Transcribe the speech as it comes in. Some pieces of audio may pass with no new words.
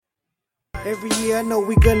Every year I know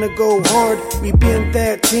we gonna go hard. We been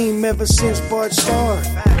that team ever since Bart started.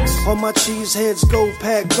 All my cheese heads go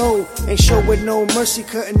pack go. Ain't showing no mercy,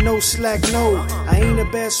 cutting no slack, no. I ain't a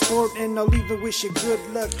bad sport and I'll even wish you good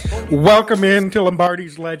luck. Welcome in to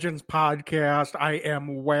Lombardi's Legends podcast. I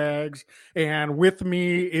am Wags, and with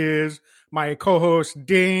me is my co-host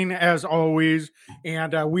Dane, as always.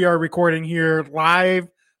 And we are recording here live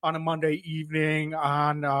on a Monday evening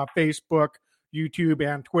on Facebook, YouTube,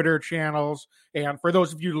 and Twitter channels. And for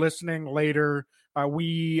those of you listening later,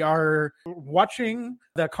 we are watching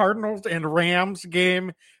the Cardinals and Rams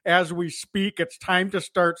game as we speak. It's time to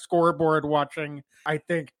start scoreboard watching, I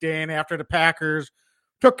think, Dane, after the Packers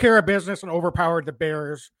took care of business and overpowered the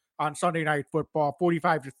Bears on Sunday Night Football,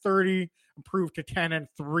 45-30, improved to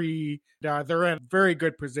 10-3. They're in very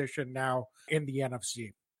good position now in the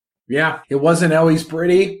NFC. Yeah, it wasn't always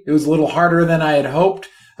pretty. It was a little harder than I had hoped,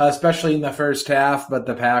 especially in the first half, but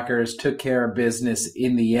the Packers took care of business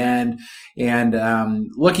in the end. And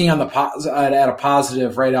looking on at a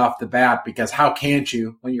positive right off the bat, because how can't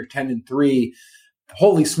you when you're 10-3?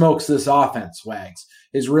 Holy smokes, this offense, Wags,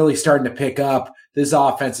 is really starting to pick up. This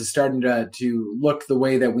offense is starting to look the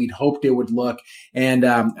way that we'd hoped it would look. And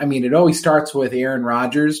it always starts with Aaron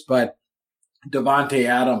Rodgers, but Davante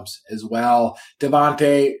Adams as well.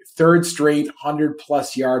 Davante, third straight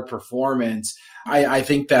 100-plus yard performance. I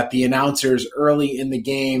think that the announcers early in the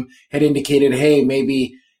game had indicated, hey,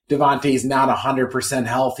 maybe Davante's not 100%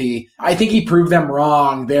 healthy. I think he proved them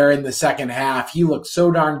wrong there in the second half. He looked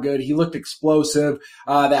so darn good. He looked explosive.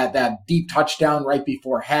 That deep touchdown right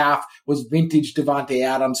before half was vintage Davante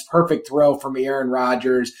Adams. Perfect throw from Aaron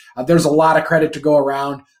Rodgers. There's a lot of credit to go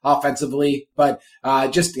around offensively, but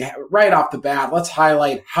just right off the bat, let's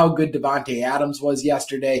highlight how good Davante Adams was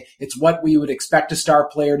yesterday. It's what we would expect a star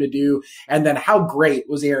player to do. And then how great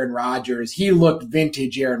was Aaron Rodgers? He looked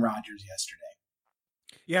vintage Aaron Rodgers yesterday.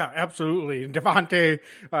 Yeah, absolutely. Davante,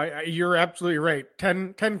 you're absolutely right.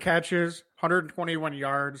 10 catches, 121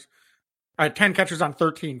 yards, 10 catches on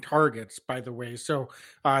 13 targets, by the way. So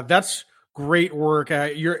that's great work.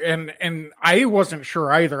 And I wasn't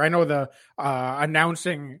sure either. I know the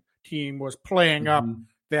announcing team was playing up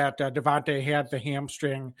that Davante had the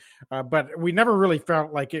hamstring, but we never really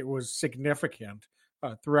felt like it was significant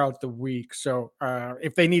throughout the week. So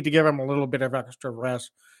if they need to give him a little bit of extra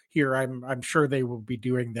rest here, I'm sure they will be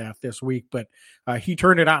doing that this week. But he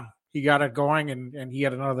turned it on. He got it going, and he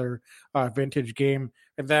had another vintage game.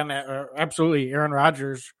 And then absolutely Aaron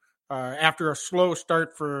Rodgers, after a slow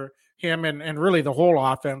start for him and really the whole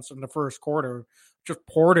offense in the first quarter, just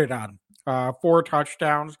poured it on. 4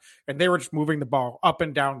 touchdowns, and they were just moving the ball up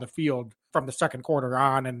and down the field from the second quarter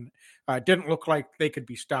on, and didn't look like they could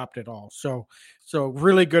be stopped at all. So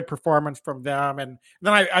really good performance from them. And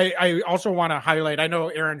then I also want to highlight, I know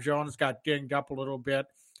Aaron Jones got dinged up a little bit.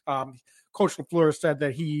 Coach LaFleur said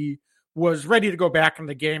that he was ready to go back in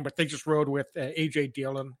the game, but they just rode with A.J.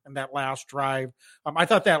 Dillon in that last drive. I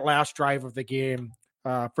thought that last drive of the game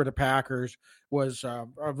for the Packers was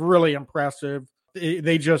really impressive.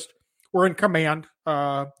 They just were in command,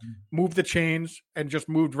 moved the chains, and just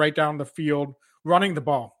moved right down the field, running the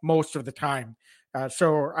ball most of the time.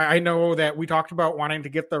 So I know that we talked about wanting to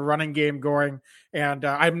get the running game going, and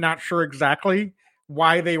I'm not sure exactly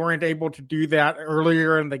why they weren't able to do that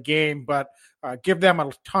earlier in the game, but give them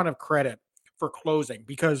a ton of credit for closing,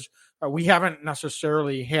 because we haven't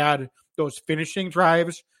necessarily had those finishing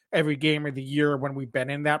drives every game of the year when we've been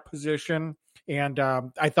in that position. And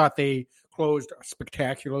I thought they closed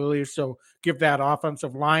spectacularly. So give that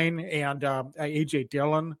offensive line and A.J.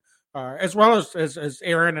 Dillon, as well as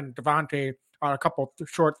Aaron and Davante on a couple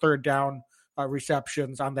short third down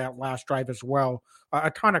receptions on that last drive as well. A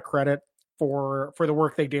ton of credit for the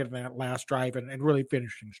work they did in that last drive and really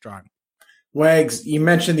finishing strong. Wags, you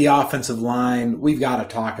mentioned the offensive line. We've got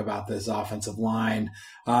to talk about this offensive line.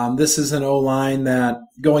 This is an O-line that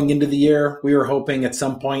going into the year, we were hoping at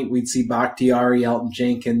some point we'd see Bakhtiari, Elton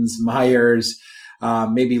Jenkins, Myers,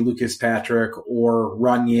 maybe Lucas Patrick or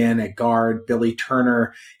Runyon at guard, Billy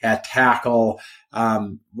Turner at tackle.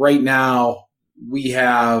 Right now, we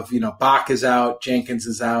have, Bach is out, Jenkins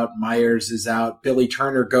is out, Myers is out, Billy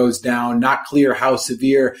Turner goes down. Not clear how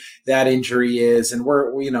severe that injury is. And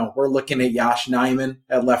we're looking at Yosh Nijman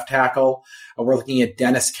at left tackle. We're looking at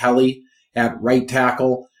Dennis Kelly at right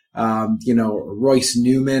tackle. Royce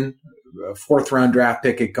Newman, 4th round draft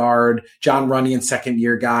pick at guard, John Runyon,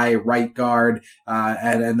 2nd-year guy, right guard,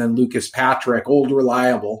 and then Lucas Patrick, old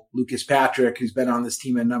reliable Lucas Patrick, who's been on this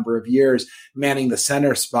team a number of years, manning the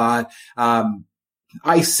center spot.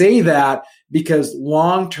 I say that because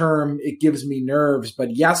long term it gives me nerves,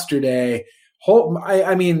 but yesterday,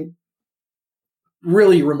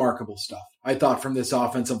 really remarkable stuff, I thought, from this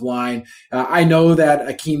offensive line. I know that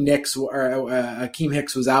Akeem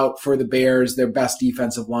Hicks was out for the Bears, their best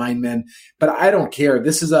defensive lineman, but I don't care.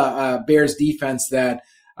 This is a Bears defense that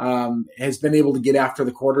has been able to get after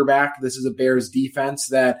the quarterback. This is a Bears defense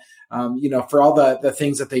that, for all the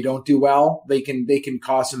things that they don't do well, they can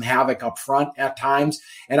cause some havoc up front at times.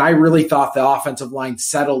 And I really thought the offensive line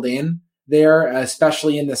settled in there,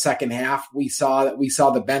 especially in the second half. We saw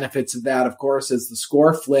the benefits of that, of course, as the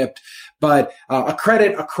score flipped. But a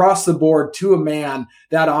credit across the board to a man,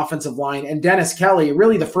 that offensive line. And Dennis Kelly,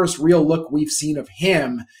 really the first real look we've seen of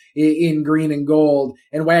him in green and gold.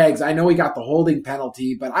 And Wags, I know he got the holding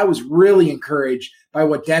penalty, but I was really encouraged by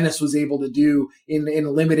what Dennis was able to do in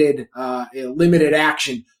limited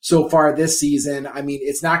action so far this season. I mean,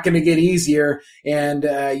 it's not going to get easier. And,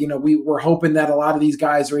 we're hoping that a lot of these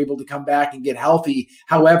guys are able to come back and get healthy.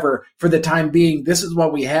 However, for the time being, this is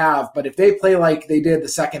what we have. But if they play like they did the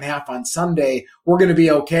second half on Sunday, we're going to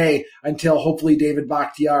be okay until hopefully David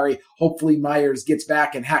Bakhtiari, hopefully Myers gets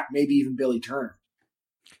back, and heck, maybe even Billy Turner.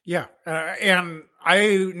 Yeah. And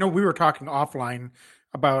I know we were talking offline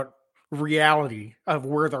about reality of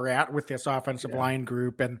where they're at with this offensive line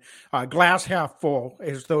group, and glass half full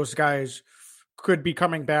is those guys could be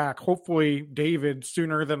coming back. Hopefully David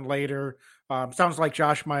sooner than later. Sounds like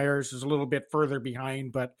Josh Myers is a little bit further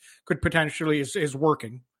behind, but could potentially is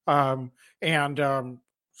working.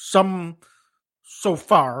 Some so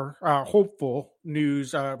far hopeful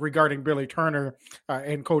news regarding Billy Turner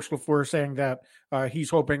and Coach LaFleur saying that he's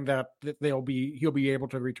hoping that he'll be able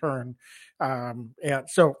to return. And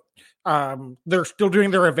so they're still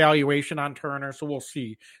doing their evaluation on Turner, so we'll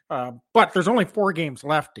see. But there's only 4 games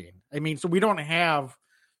left in. I mean, so we don't have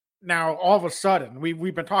now all of a sudden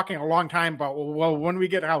we've been talking a long time about, well, when we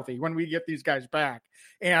get healthy, when we get these guys back,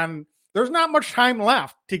 and there's not much time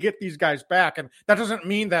left to get these guys back. And that doesn't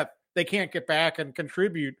mean that they can't get back and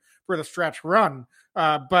contribute for the stretch run.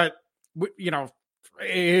 But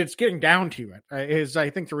it's getting down to it is, I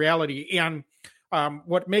think, the reality. And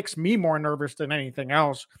what makes me more nervous than anything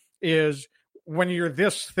else is when you're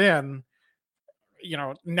this thin,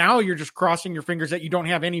 now you're just crossing your fingers that you don't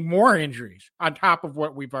have any more injuries on top of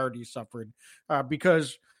what we've already suffered,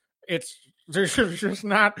 because there's just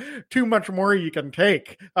not too much more you can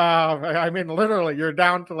take. I mean, literally, you're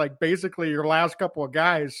down to basically your last couple of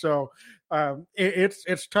guys. So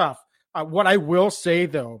it's tough. What I will say,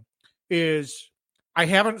 though, is I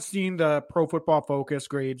haven't seen the Pro Football Focus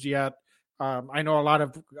grades yet. I know a lot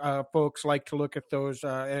of folks like to look at those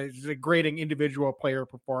as grading individual player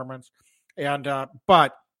performance.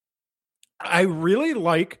 But I really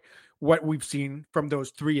like what we've seen from those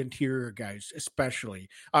 3 interior guys, especially.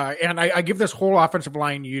 And I give this whole offensive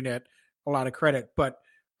line unit a lot of credit, but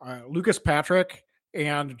Lucas Patrick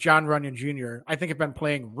and John Runyon Jr., I think, have been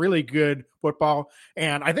playing really good football.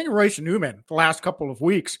 And I think Royce Newman, the last couple of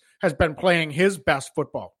weeks, has been playing his best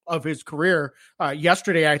football of his career.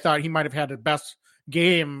 Yesterday, I thought he might have had the best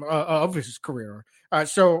game of his career.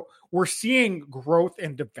 So we're seeing growth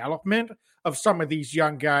and development of some of these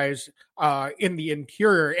young guys in the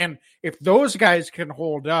interior. And if those guys can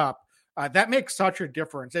hold up, that makes such a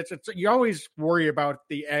difference. It's you always worry about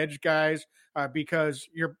the edge guys because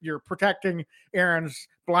you're protecting Aaron's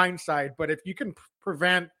blind side. But if you can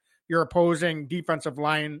prevent your opposing defensive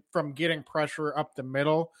line from getting pressure up the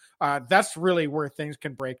middle, that's really where things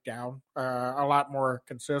can break down a lot more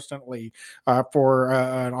consistently for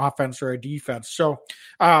an offense or a defense. So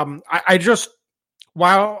I just,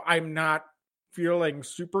 while I'm not feeling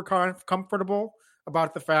super comfortable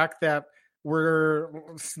about the fact that we're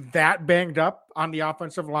that banged up on the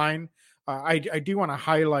offensive line, I do want to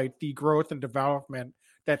highlight the growth and development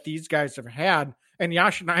that these guys have had. And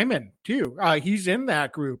Yosh Nijman, too. He's in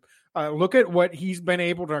that group. Look at what he's been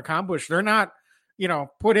able to accomplish. They're not,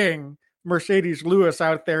 putting Mercedes Lewis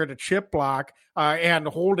out there to chip block and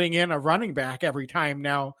holding in a running back every time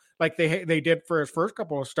now, like they did for his first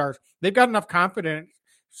couple of starts. They've got enough confidence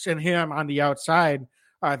in him on the outside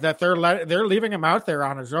that they're leaving him out there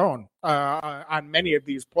on his own on many of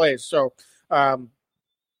these plays. So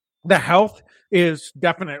the health is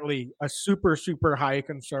definitely a super, super high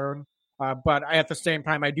concern. But at the same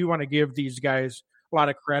time, I do want to give these guys a lot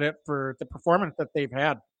of credit for the performance that they've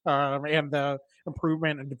had and the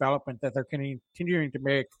improvement and development that they're continuing to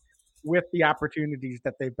make with the opportunities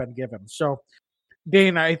that they've been given. So,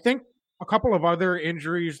 Dane, I think a couple of other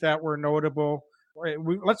injuries that were notable.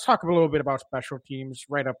 Let's talk a little bit about special teams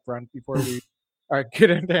right up front before we get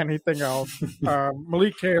into anything else.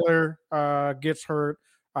 Malik Taylor gets hurt.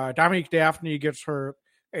 Dominique Daphne gets hurt.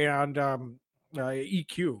 And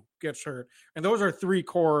EQ gets hurt. And those are 3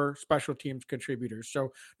 core special teams contributors.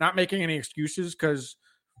 So not making any excuses, because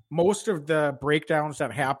most of the breakdowns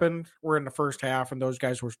that happened were in the first half, and those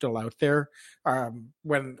guys were still out there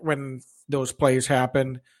when those plays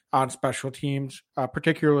happened on special teams,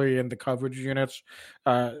 particularly in the coverage units.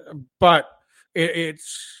 But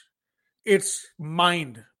it's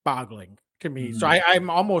mind-boggling to me. Mm-hmm. So I'm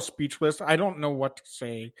almost speechless. I don't know what to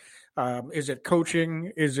say. Is it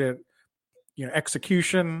coaching? Is it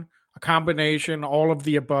execution? A combination? All of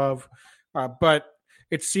the above? But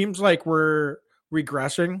it seems like we're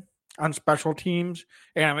regressing on special teams,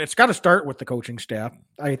 and it's got to start with the coaching staff.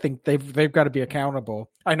 I think they've got to be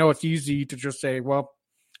accountable. I know it's easy to just say, well,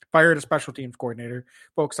 fire the special teams coordinator.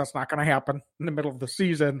 Folks, that's not going to happen in the middle of the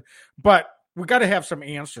season, but we got to have some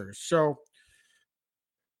answers. So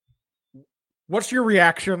what's your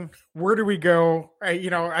reaction? Where do we go?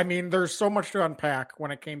 There's so much to unpack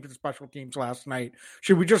when it came to the special teams last night.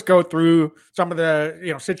 Should we just go through some of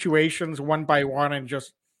the situations one by one and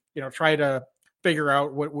just try to figure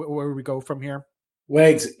out where we go from here?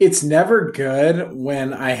 Wags, it's never good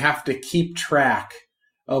when I have to keep track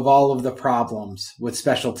of all of the problems with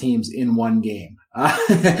special teams in one game.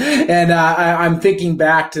 I'm thinking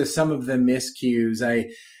back to some of the miscues.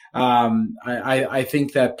 I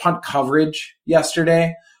think that punt coverage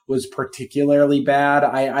yesterday was particularly bad.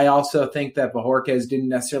 I also think that Bojorquez didn't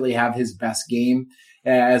necessarily have his best game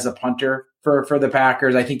as a punter for the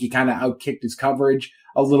Packers. I think he kind of outkicked his coverage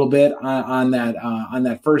a little bit on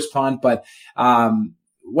that first punt, but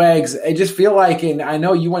Wags, I just feel like, and I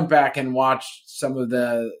know you went back and watched some of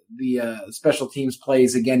the special teams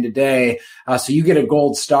plays again today, so you get a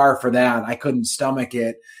gold star for that. I couldn't stomach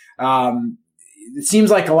it. It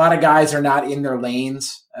seems like a lot of guys are not in their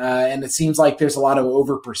lanes, and it seems like there's a lot of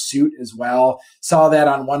over pursuit as well. Saw that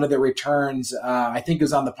on one of the returns. I think it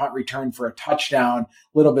was on the punt return for a touchdown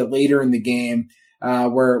a little bit later in the game,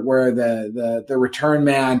 where the return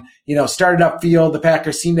man, started upfield. The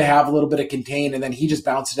Packers seemed to have a little bit of contain, and then he just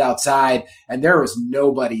bounced it outside, and there was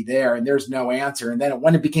nobody there, and there's no answer. And then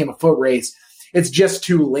when it became a foot race, it's just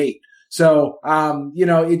too late. So,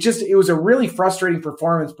 it was a really frustrating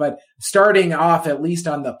performance, but starting off, at least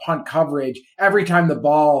on the punt coverage, every time the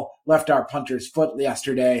ball left our punter's foot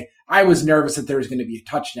yesterday, I was nervous that there was going to be a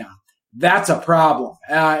touchdown. That's a problem.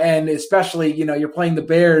 And especially, you're playing the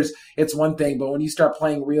Bears, it's one thing, but when you start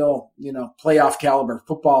playing real, playoff caliber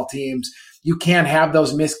football teams, you can't have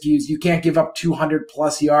those miscues. You can't give up 200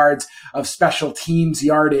 plus yards of special teams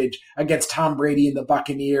yardage against Tom Brady and the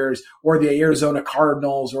Buccaneers or the Arizona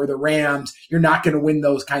Cardinals or the Rams. You're not going to win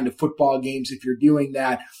those kind of football games if you're doing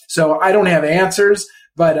that. So I don't have answers,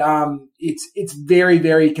 but it's very,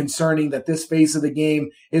 very concerning that this phase of the game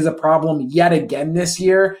is a problem yet again this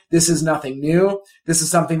year. This is nothing new. This is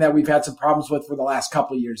something that we've had some problems with for the last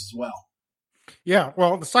couple of years as well. Yeah,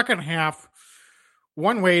 well, the second half,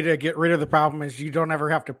 one way to get rid of the problem is you don't ever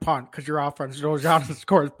have to punt because your offense goes out and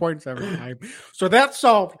scores points every time. So that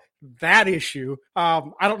solved that issue. I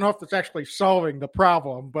don't know if it's actually solving the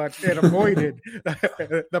problem, but it avoided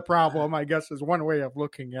the problem, I guess, is one way of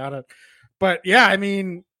looking at it. But yeah,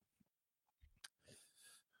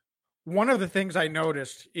 one of the things I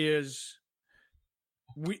noticed is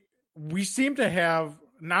we seem to have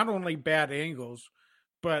not only bad angles,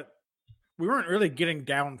 but we weren't really getting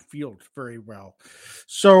downfield very well.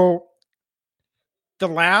 So the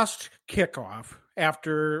last kickoff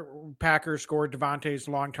after Packers scored Devontae's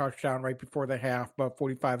long touchdown right before the half, about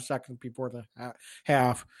 45 seconds before the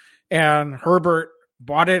half, and Herbert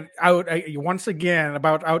bought it out once again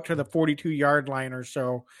about out to the 42-yard line or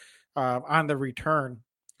so on the return.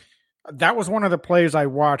 That was one of the plays I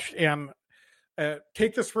watched, and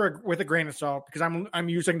take this with a grain of salt because I'm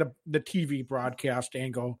using the TV broadcast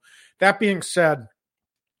angle. That being said,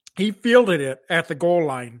 he fielded it at the goal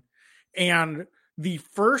line, and the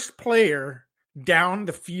first player down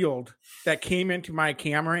the field that came into my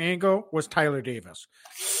camera angle was Tyler Davis.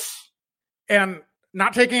 And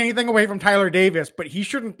not taking anything away from Tyler Davis, but he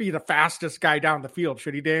shouldn't be the fastest guy down the field,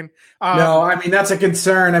 should he, Dane? No, that's a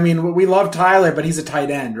concern. We love Tyler, but he's a tight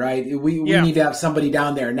end, right? We need to have somebody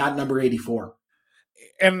down there, not number 84.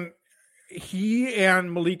 And he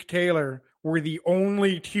and Malik Taylor were the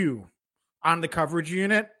only two on the coverage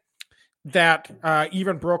unit that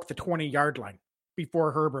even broke the 20-yard line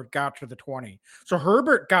before Herbert got to the 20. So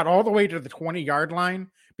Herbert got all the way to the 20-yard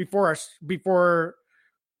line before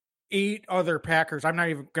 8 other Packers, I'm not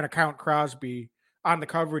even going to count Crosby, on the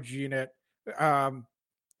coverage unit, they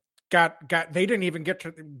didn't even get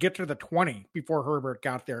to the 20 before Herbert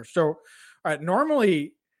got there. So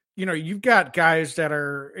normally, you've got guys that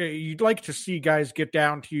you'd like to see guys get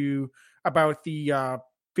down to about the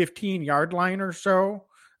 15-yard line or so,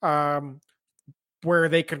 where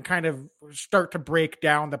they can kind of start to break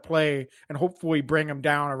down the play and hopefully bring them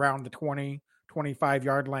down around the 20,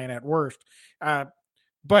 25-yard line at worst.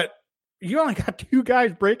 But you only got 2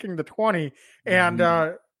 guys breaking the 20, and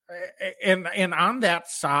on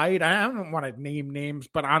that side, I don't want to name names,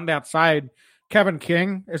 but on that side, Kevin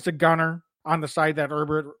King is the gunner on the side that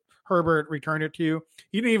Herbert returned it to.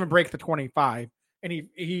 He didn't even break the 25, and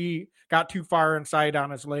he got too far inside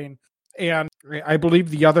on his lane. And I believe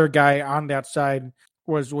the other guy on that side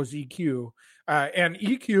was EQ. And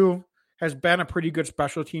EQ has been a pretty good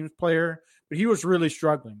special teams player, but he was really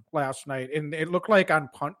struggling last night. And it looked like on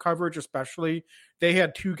punt coverage especially, they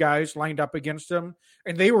had 2 guys lined up against him,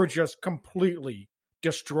 and they were just completely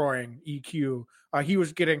destroying EQ. He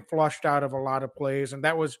was getting flushed out of a lot of plays, and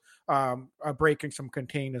that was breaking some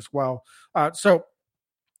contain as well. So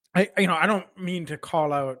I don't mean to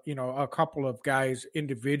call out, a couple of guys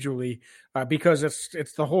individually because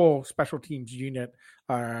it's the whole special teams unit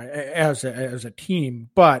as a team.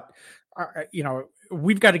 But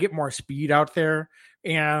we've got to get more speed out there,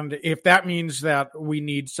 and if that means that we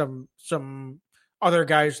need some other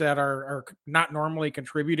guys that are not normally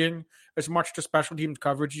contributing as much to special teams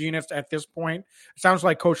coverage units at this point, it sounds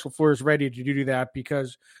like Coach LaFleur is ready to do that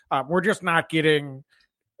because we're just not getting.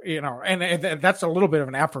 And that's a little bit of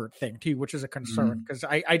an effort thing too, which is a concern because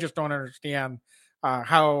I just don't understand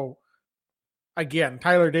how, again,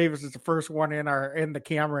 Tyler Davis is the first one in the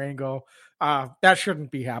camera angle. That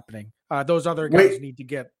shouldn't be happening. Those other guys need to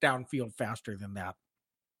get downfield faster than that.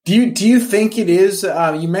 Do you think it is?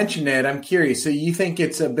 You mentioned it. I'm curious. So you think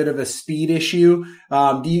it's a bit of a speed issue?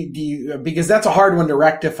 Do you because that's a hard one to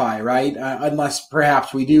rectify, right? Unless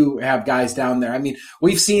perhaps we do have guys down there. I mean,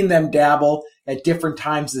 we've seen them dabble at different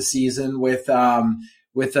times this season with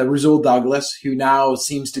Rasul Douglas, who now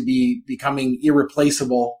seems to be becoming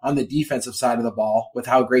irreplaceable on the defensive side of the ball with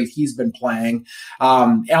how great he's been playing.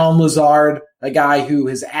 Alan Lazard, a guy who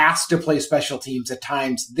has asked to play special teams at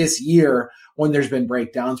times this year when there's been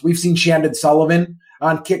breakdowns. We've seen Shandon Sullivan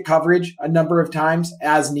on kick coverage a number of times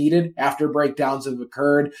as needed after breakdowns have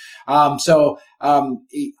occurred. I'm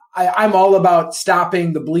all about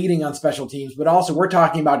stopping the bleeding on special teams, but also we're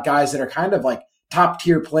talking about guys that are kind of like top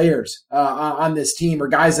tier players on this team, or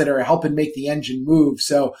guys that are helping make the engine move.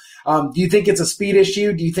 So, do you think it's a speed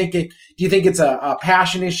issue? Do you think it's a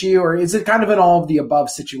passion issue, or is it kind of an all of the above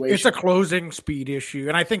situation? It's a closing speed issue,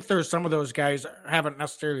 and I think there's some of those guys haven't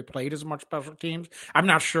necessarily played as much special teams. I'm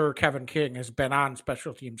not sure Kevin King has been on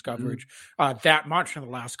special teams coverage that much in the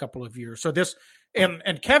last couple of years. So this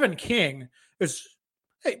and Kevin King is,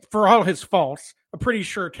 for all his faults, a pretty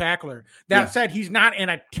sure tackler. That said, he's not an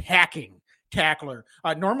attacking tackler.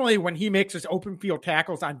 Normally when he makes his open field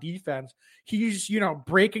tackles on defense, he's,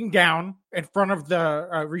 breaking down in front of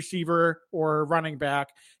the receiver or running back.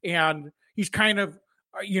 And he's kind of,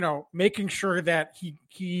 making sure that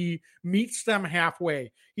he meets them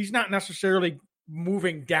halfway. He's not necessarily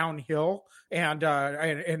moving downhill and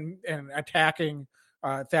attacking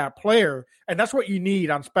that player. And that's what you need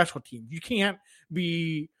on special teams. You can't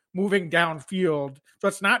be moving downfield. So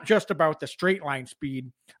it's not just about the straight line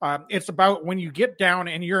speed. It's about when you get down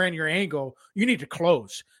and you're in your angle, you need to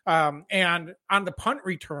close. And on the punt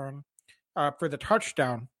return for the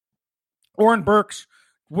touchdown, Oren Burks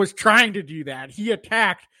was trying to do that. He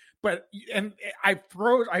attacked, I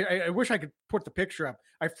wish I could put the picture up.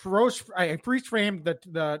 I freeze framed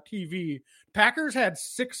the TV. Packers had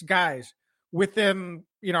 6 guys within,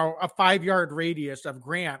 a 5-yard radius of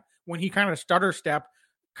Grant when he kind of stutter stepped,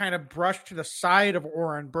 kind of brushed to the side of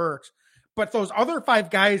Oren Burks. But those other 5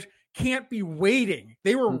 guys can't be waiting.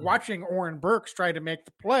 They were watching Oren Burks try to make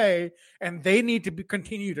the play, and they need to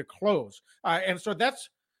continue to close. And so that's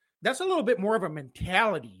a little bit more of a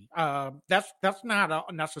mentality. That's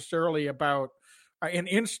not necessarily about an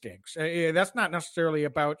instincts. That's not necessarily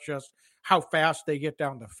about just how fast they get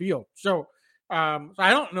down the field. So I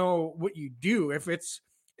don't know what you do. If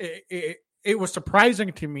it was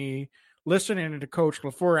surprising to me listening to Coach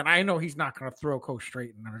LaFleur, and I know he's not going to throw Coach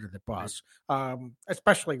Strayton under the bus,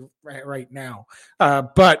 especially right now.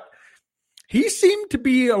 But he seemed to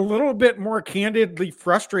be a little bit more candidly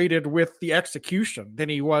frustrated with the execution than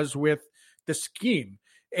he was with the scheme.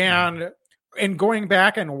 And going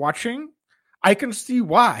back and watching, I can see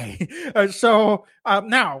why. So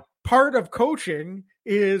now part of coaching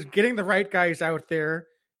is getting the right guys out there,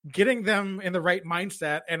 getting them in the right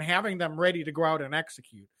mindset, and having them ready to go out and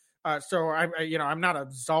execute. So I'm not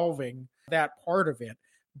absolving that part of it,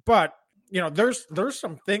 but there's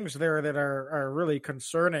some things there that are really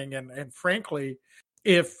concerning, and frankly,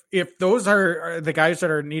 if those are the guys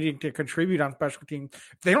that are needing to contribute on special teams,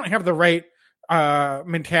 if they don't have the right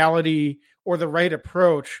mentality or the right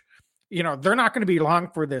approach, they're not going to be long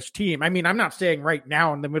for this team. I mean, I'm not saying right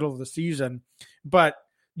now in the middle of the season, but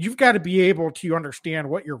you've got to be able to understand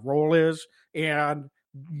what your role is and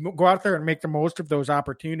go out there and make the most of those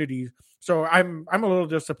opportunities. So I'm a little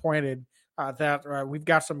disappointed that we've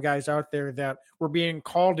got some guys out there that were being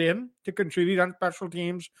called in to contribute on special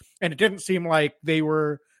teams, and it didn't seem like they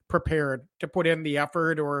were prepared to put in the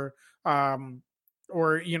effort or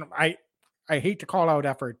I hate to call out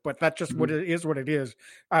effort, but that's just what it is.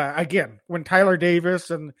 Again, when Tyler Davis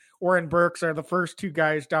and Oren Burks are the first two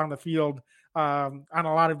guys down the field on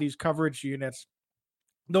a lot of these coverage units,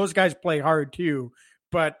 those guys play hard too,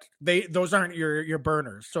 but those aren't your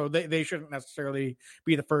burners. So they shouldn't necessarily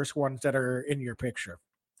be the first ones that are in your picture.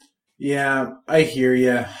 Yeah, I hear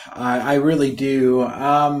you. I really do.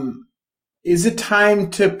 Is it time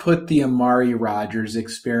to put the Amari Rodgers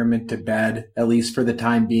experiment to bed, at least for the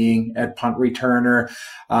time being, at punt returner?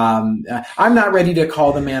 I'm not ready to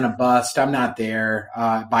call the man a bust. I'm not there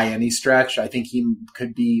by any stretch. I think he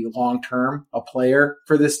could be long-term a player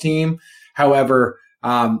for this team. However,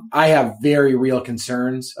 I have very real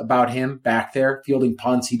concerns about him back there fielding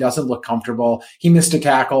punts. He doesn't look comfortable. He missed a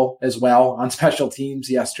tackle as well on special teams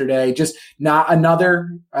yesterday. Just not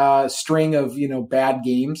another string of, bad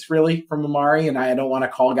games really from Amari. And I don't want to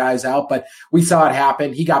call guys out, but we saw it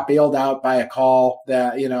happen. He got bailed out by a call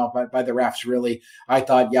that, by the refs really, I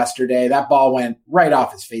thought yesterday. That ball went right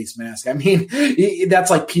off his face mask. I mean, that's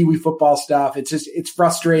like Pee-wee football stuff. It's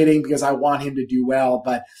frustrating because I want him to do well,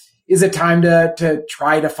 but is it time to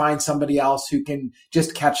try to find somebody else who can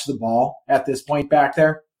just catch the ball at this point back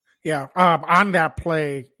there? Yeah, on that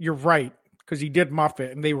play, you're right, because he did muff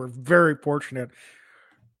it, and they were very fortunate.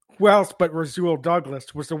 Who else but Rasul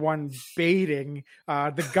Douglas was the one baiting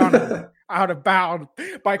the gunner out of bounds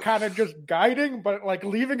by kind of just guiding, but like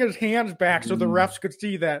leaving his hands back so the refs could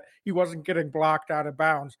see that he wasn't getting blocked out of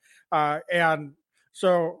bounds. And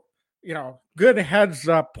so, good heads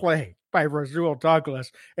up play by Rasul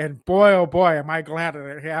Douglas. And boy, oh boy, am I glad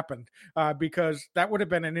that it happened because that would have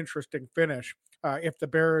been an interesting finish if the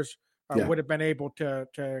Bears would have been able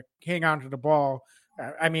to hang on to the ball.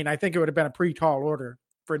 I mean, I think it would have been a pretty tall order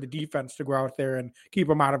for the defense to go out there and keep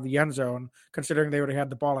them out of the end zone, considering they would have had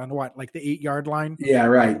the ball on like the 8-yard line. Yeah,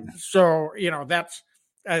 right. So,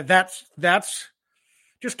 that's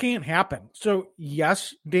just can't happen. So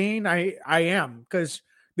yes, Dane, I am, because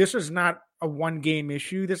this is not a one-game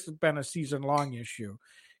issue. This has been a season-long issue.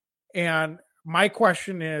 And my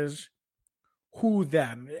question is, who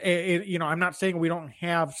then? I'm not saying we don't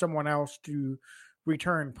have someone else to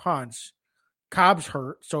return punts. Cobb's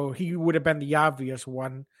hurt, so he would have been the obvious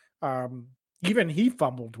one. Even he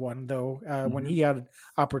fumbled one, though, when he had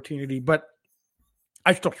opportunity. But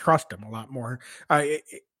I still trust him a lot more.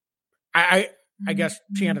 I guess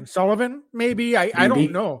Chandon Sullivan, maybe. I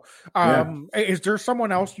don't know. Is there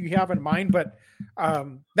someone else you have in mind? But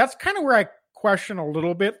that's kind of where I question a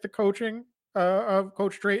little bit the coaching of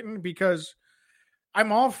Coach Drayton, because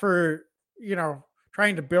I'm all for,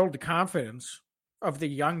 trying to build the confidence of the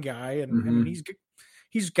young guy. And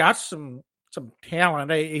he's got some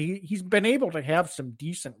talent. He's been able to have some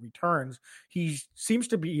decent returns. He seems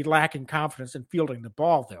to be lacking confidence in fielding the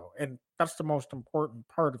ball, though. And that's the most important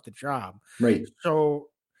part of the job. Right. So,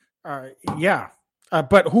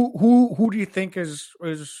 but who do you think is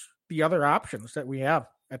the other options that we have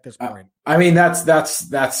at this point? I mean,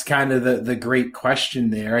 that's kind of the great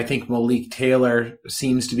question there. I think Malik Taylor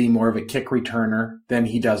seems to be more of a kick returner than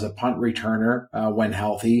he does a punt returner when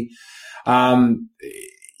healthy.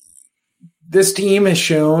 This team has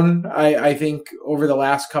shown, I think, over the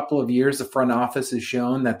last couple of years, the front office has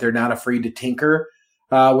shown that they're not afraid to tinker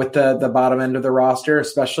with the bottom end of the roster,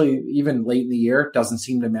 especially even late in the year. It doesn't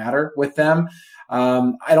seem to matter with them.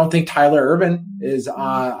 I don't think Tyler Ervin is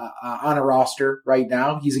on a roster right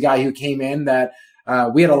now. He's a guy who came in that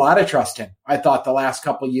we had a lot of trust in, I thought, the last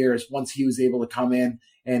couple of years once he was able to come in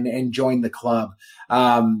and join the club.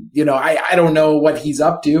 I don't know what he's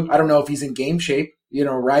up to. I don't know if he's in game shape,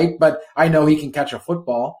 right? But I know he can catch a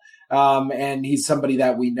football. And he's somebody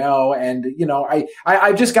that we know. And,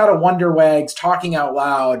 I just got to wonder, Wags, talking out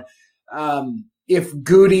loud, if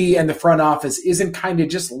Goody and the front office isn't kind of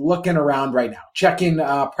just looking around right now, checking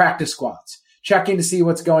practice squads, checking to see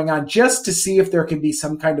what's going on, just to see if there can be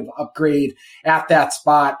some kind of upgrade at that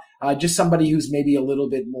spot. Just somebody who's maybe a little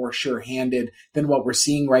bit more sure-handed than what we're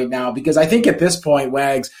seeing right now. Because I think at this point,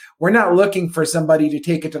 Wags, we're not looking for somebody to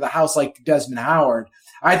take it to the house like Desmond Howard.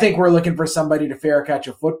 I think we're looking for somebody to fair catch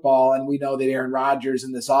a football, and we know that Aaron Rodgers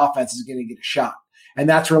in this offense is going to get a shot And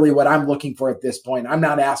that's really what I'm looking for at this point. I'm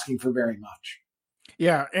not asking for very much.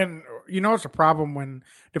 Yeah, and it's a problem when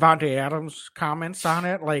Davante Adams comments on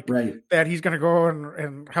it, like that he's going to go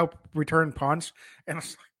and help return punts, and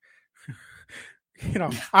it's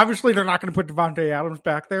like, obviously they're not going to put Davante Adams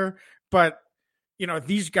back there, but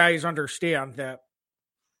these guys understand that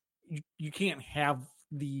you can't have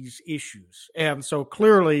these issues, and so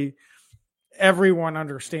clearly everyone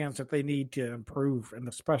understands that they need to improve in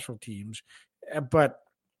the special teams, but.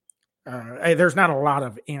 There's not a lot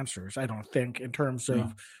of answers, I don't think, in terms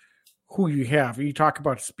of who you have. You talk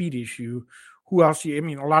about speed issue. Who else? A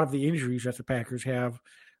lot of the injuries that the Packers have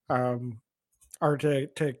are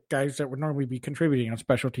to guys that would normally be contributing on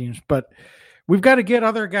special teams. But we've got to get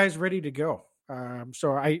other guys ready to go.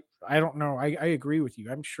 So I don't know. I agree with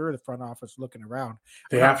you. I'm sure the front office looking around.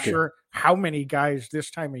 I'm not sure how many guys this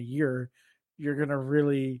time of year you're going to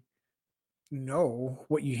really know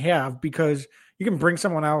what you have, because you can bring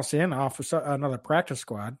someone else in off of another practice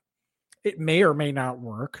squad. It may or may not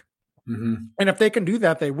work. Mm-hmm. And if they can do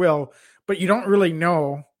that, they will, but you don't really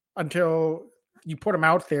know until you put them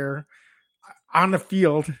out there on the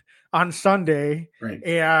field on Sunday. Right.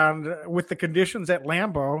 And with the conditions at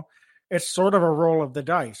Lambeau, it's sort of a roll of the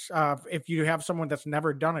dice if you have someone that's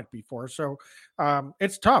never done it before. So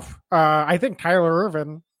it's tough. I think Tyler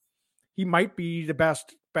Ervin, he might be the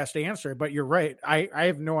best answer, but you're right. I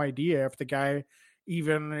have no idea if the guy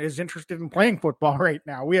even is interested in playing football right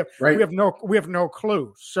now. We have no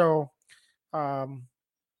clue. So it's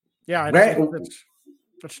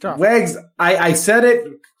tough. Wags, I said it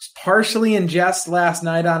partially in jest last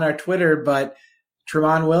night on our Twitter, but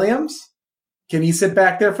Tramon Williams, can he sit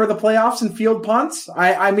back there for the playoffs and field punts?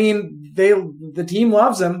 The team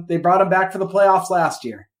loves him. They brought him back for the playoffs last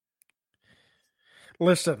year.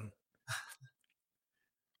 Listen,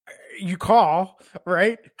 you call,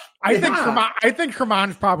 right? I think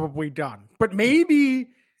Tramon's probably done, but maybe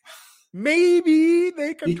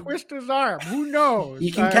they can twist his arm. Who knows?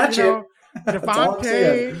 He can catch it.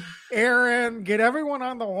 Devontae, Aaron, get everyone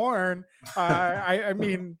on the horn. I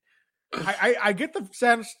get the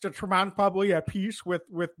sense that Tramon probably at peace with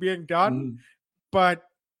being done, but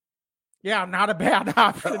yeah, not a bad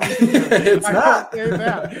option. It's not.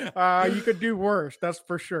 You could do worse. That's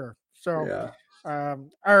for sure. So. Yeah. All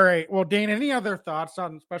right. Well, Dane, any other thoughts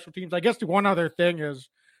on special teams? I guess the one other thing is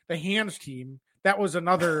the hands team. That was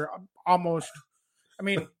another almost.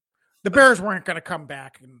 The Bears weren't going to come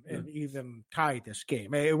back and even tie this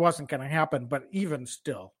game. It wasn't going to happen. But even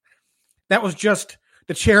still, that was just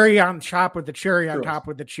the cherry on top with the cherry on top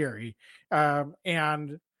with the cherry.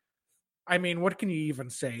 And what can you even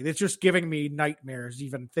say? It's just giving me nightmares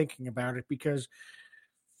even thinking about it, because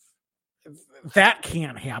that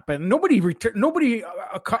can't happen. Nobody recovers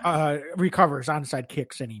onside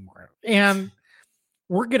kicks anymore, and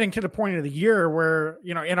we're getting to the point of the year where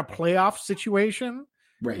in a playoff situation,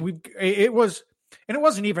 right? It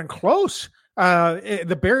wasn't even close.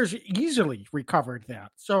 The Bears easily recovered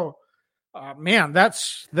that. So, man,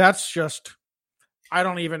 that's just, I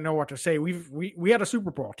don't even know what to say. We had a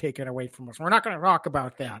Super Bowl taken away from us. We're not going to talk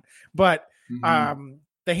about that, but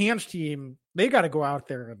the hands team, they got to go out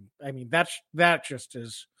there, and that just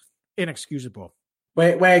is inexcusable.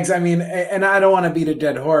 Wags, and I don't want to beat a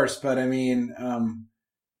dead horse, but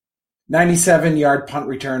 97-yard punt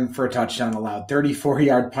return for a touchdown allowed,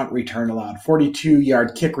 34-yard punt return allowed,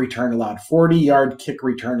 42-yard kick return allowed, 40-yard kick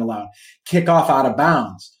return allowed, kickoff out of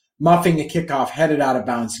bounds, muffing a kickoff headed out of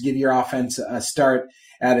bounds to give your offense a start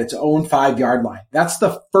at its own 5-yard line. That's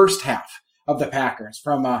the first half of the Packers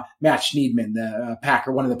from Matt Schneidman,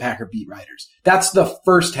 one of the Packer beat writers. That's the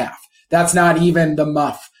first half. That's not even the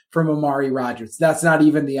muff from Amari Rodgers. That's not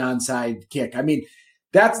even the onside kick.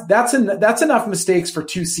 That's enough mistakes for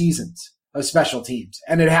 2 seasons of special teams,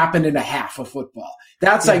 and it happened in a half of football.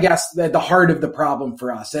 That's, I guess, the heart of the problem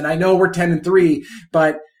for us. And I know we're 10-3,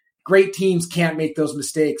 but great teams can't make those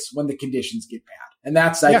mistakes when the conditions get bad. And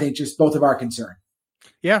that's, I think, just both of our concern.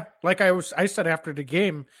 Yeah, like I said after the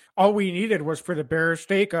game, all we needed was for the Bears to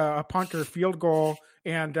take a punt or field goal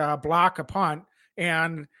and block a punt,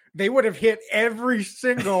 and they would have hit every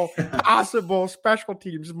single possible special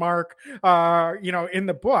teams mark, in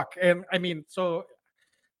the book. And so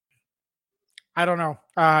I don't know.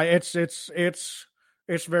 It's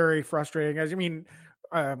very frustrating.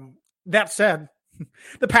 That said,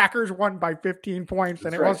 the Packers won by 15 points,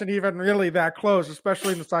 and it wasn't even really that close,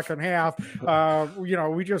 especially in the second half.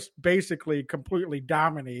 We just basically completely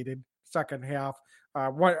dominated second half.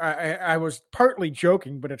 I was partly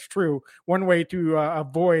joking, but it's true. One way to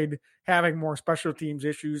avoid having more special teams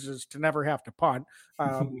issues is to never have to punt.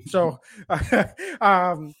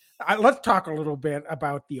 Let's talk a little bit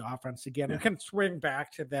about the offense again. Yeah. We can swing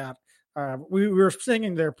back to that. We were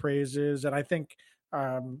singing their praises, and I think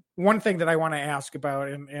one thing that I want to ask about,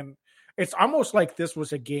 and it's almost like this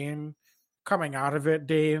was a game coming out of it,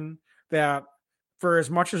 Dane, that for as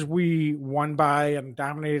much as we won by and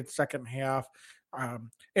dominated the second half,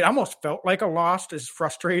 it almost felt like a loss, as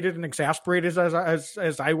frustrated and exasperated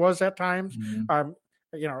as I was at times. Mm-hmm.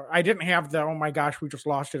 I didn't have the, oh my gosh, we just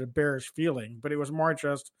lost to the Bears feeling, but it was more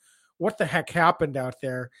just, what the heck happened out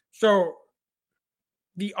there? So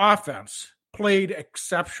the offense played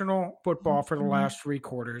exceptional football for the last three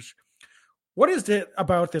quarters. What is it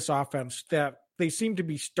about this offense that they seem to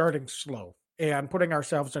be starting slow and putting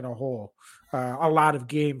ourselves in a hole a lot of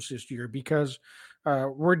games this year? Because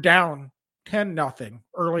we're down 10-0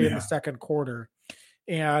 early in the second quarter.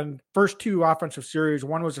 And first two offensive series,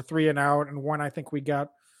 one was a 3-and-out, and one I think we got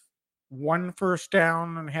one first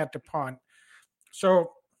down and had to punt.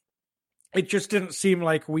 So it just didn't seem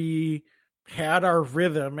like we had our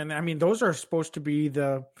rhythm. And I mean, those are supposed to be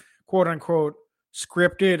the quote unquote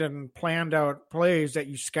scripted and planned out plays that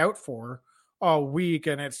you scout for all week.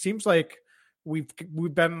 And it seems like we've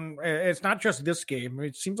been, it's not just this game.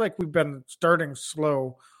 It seems like we've been starting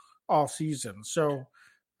slow all season. So,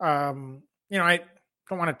 I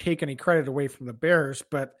don't want to take any credit away from the Bears,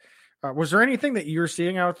 but was there anything that you're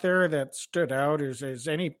seeing out there that stood out?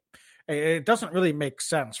 It doesn't really make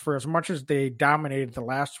sense, for as much as they dominated the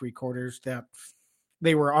last three quarters, that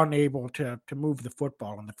they were unable to move the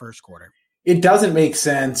football in the first quarter. It doesn't make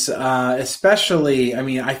sense, especially, I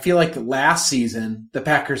mean, I feel like last season, the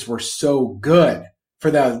Packers were so good for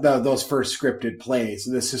those first scripted plays,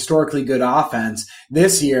 this historically good offense.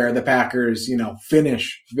 This year, the Packers,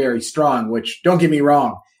 finish very strong, which, don't get me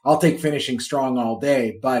wrong, I'll take finishing strong all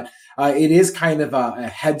day, but it is kind of a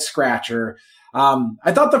head scratcher.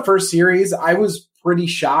 I thought the first series, I was pretty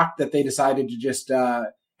shocked that they decided to just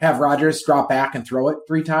have Rodgers drop back and throw it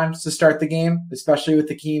 3 times to start the game, especially with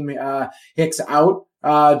Akeem Hicks out.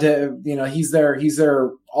 He's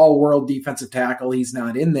their all-world defensive tackle. He's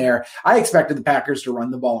not in there. I expected the Packers to run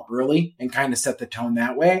the ball early and kind of set the tone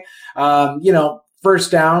that way.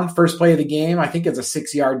 First down, first play of the game, I think it's a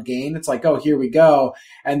 6-yard gain. It's like, oh, here we go.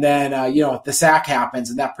 And then, the sack happens,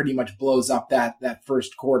 and that pretty much blows up that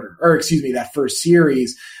first quarter, that first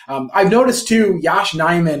series. I've noticed too, Yosh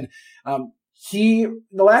Nijman, the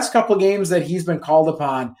last couple of games that he's been called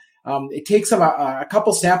upon, it takes him a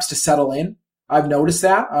couple snaps to settle in. I've noticed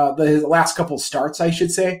that the last couple of starts, I should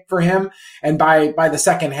say, for him. And by the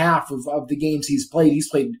second half of the games he's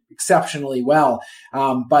played exceptionally well.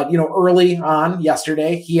 But early on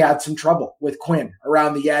yesterday, he had some trouble with Quinn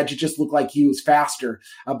around the edge. It just looked like he was faster.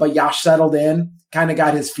 But Yosh settled in, kind of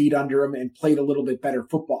got his feet under him, and played a little bit better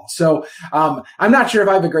football. So I'm not sure if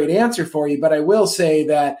I have a great answer for you, but I will say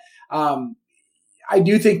that I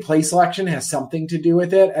do think play selection has something to do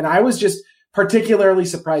with it. And I was just particularly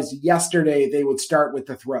surprised yesterday they would start with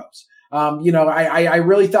the throws. I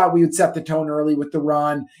really thought we would set the tone early with the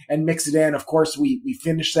run and mix it in. Of course, we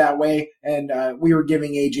finished that way, and we were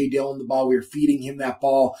giving A.J. Dillon the ball. We were feeding him that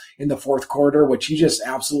ball in the fourth quarter, which he just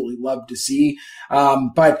absolutely loved to see.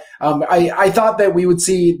 But I thought that we would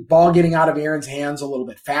see ball getting out of Aaron's hands a little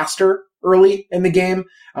bit faster early in the game.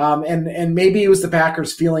 And maybe it was the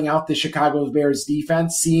Packers feeling out the Chicago Bears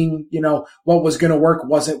defense, seeing, what was going to work,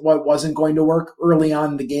 what wasn't going to work early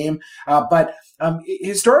on in the game. But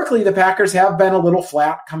historically, the Packers have been a little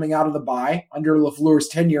flat coming out of the bye under LaFleur's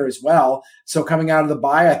tenure as well. So coming out of the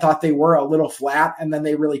bye, I thought they were a little flat, and then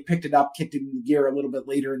they really picked it up, kicked it in gear a little bit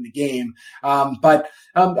later in the game. But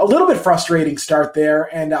a little bit frustrating start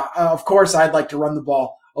there. And of course, I'd like to run the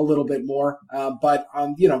ball a little bit more. But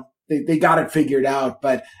they got it figured out,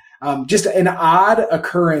 but just an odd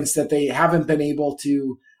occurrence that they haven't been able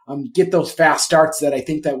to get those fast starts that I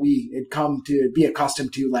think that we had come to be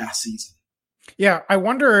accustomed to last season. Yeah, I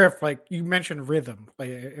wonder if, like you mentioned, rhythm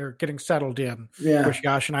or getting settled in with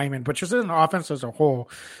Yosh Nijman, but just in the offense as a whole,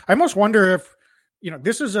 I almost wonder if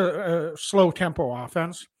this is a slow tempo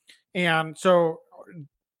offense, and so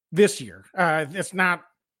this year it's not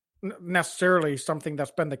necessarily something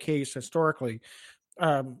that's been the case historically.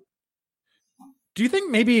 Do you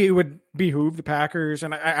think maybe it would behoove the Packers,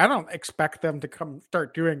 and I don't expect them to come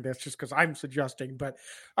start doing this just because I'm suggesting, but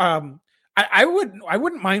I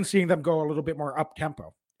wouldn't mind seeing them go a little bit more up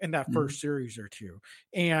tempo in that first series or two.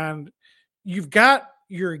 And you've got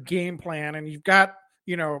your game plan, and you've got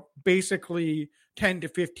basically 10 to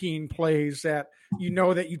 15 plays that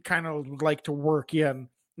that you'd kind of like to work in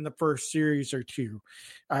the first series or two.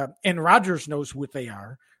 And Rodgers knows what they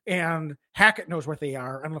are, and Hackett knows what they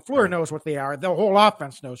are, and LaFleur knows what they are. The whole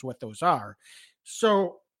offense knows what those are.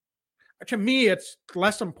 So to me, it's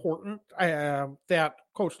less important that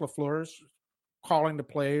Coach LaFleur's calling the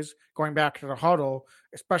plays, going back to the huddle,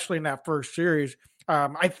 especially in that first series.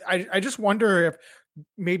 I just wonder if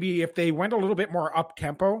maybe if they went a little bit more up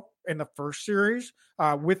tempo in the first series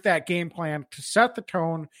with that game plan to set the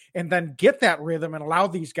tone and then get that rhythm and allow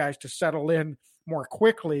these guys to settle in more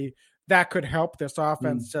quickly, that could help this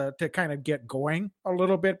offense to kind of get going a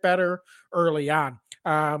little bit better early on.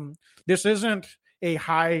 This isn't a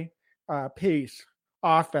high pace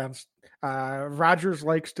offense. Rodgers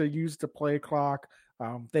likes to use the play clock.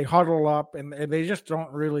 They huddle up and they just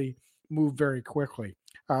don't really move very quickly.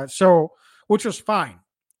 Which is fine.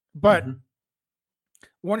 But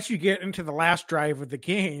once you get into the last drive of the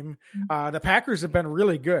game, the Packers have been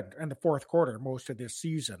really good in the fourth quarter most of this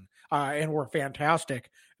season and were fantastic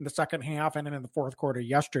in the second half and in the fourth quarter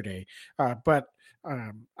yesterday. But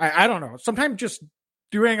I don't know. Sometimes just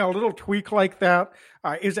doing a little tweak like that,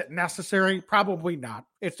 is it necessary? Probably not.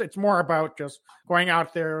 It's more about just going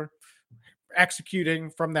out there, executing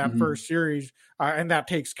from that first series, and that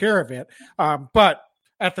takes care of it. But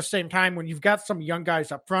at the same time, when you've got some young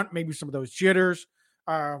guys up front, maybe some of those jitters,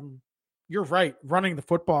 you're right. Running the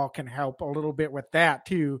football can help a little bit with that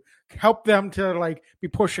too. Help them to be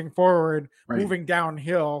pushing forward, moving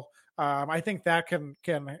downhill. I think that can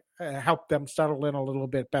help them settle in a little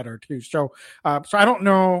bit better too. So I don't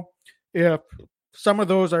know if some of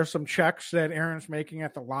those are some checks that Aaron's making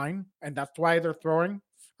at the line, and that's why they're throwing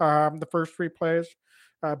the first three plays.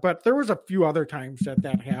 But there was a few other times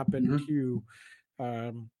that happened too.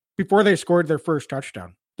 Before they scored their first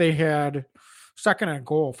touchdown, they had second and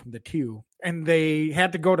goal from the 2, and they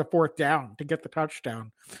had to go to fourth down to get the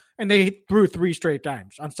touchdown, and they threw 3 straight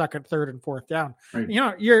times on second, third, and fourth down. Right.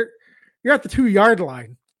 You're at the 2-yard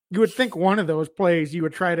line. You would think one of those plays you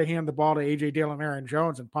would try to hand the ball to A.J. Dillon, Aaron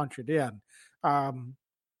Jones, and punch it in. I'm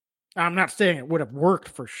not saying it would have worked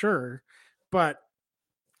for sure, but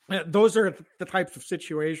those are the types of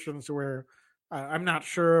situations where I'm not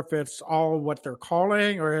sure if it's all what they're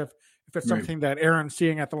calling or if it's something that Aaron's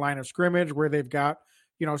seeing at the line of scrimmage where they've got,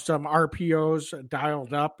 some RPOs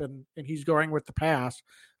dialed up and he's going with the pass,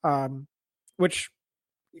 which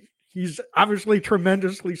he's obviously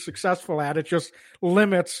tremendously successful at. It just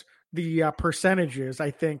limits the percentages,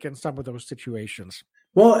 I think, in some of those situations.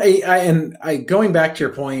 Well, I going back to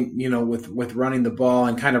your point, with running the ball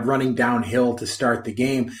and kind of running downhill to start the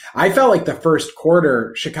game, I felt like the first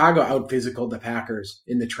quarter, Chicago out-physicaled the Packers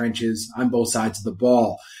in the trenches on both sides of the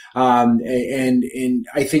ball. And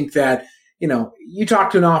I think that, you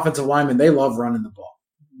talk to an offensive lineman, they love running the ball.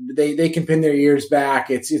 They can pin their ears back.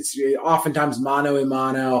 It's oftentimes mano a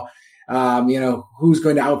mano. Who's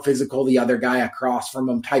going to out-physical the other guy across from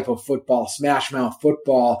them type of football, smash mouth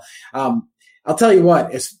football. I'll tell you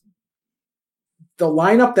what, is the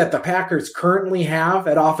lineup that the Packers currently have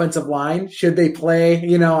at offensive line, should they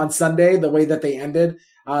play, on Sunday the way that they ended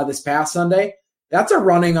this past Sunday, that's a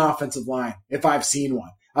running offensive line if I've seen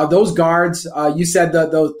one. Those guards, you said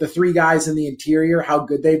the 3 guys in the interior, how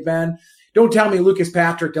good they've been. Don't tell me Lucas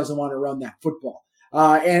Patrick doesn't want to run that football.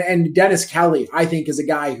 And Dennis Kelly, I think, is a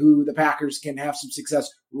guy who the Packers can have some success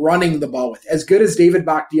running the ball with. As good as David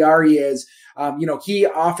Bakhtiari is, he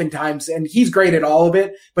oftentimes, and he's great at all of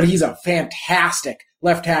it, but he's a fantastic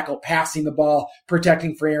left tackle passing the ball,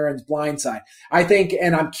 protecting for Aaron's blind side. I think,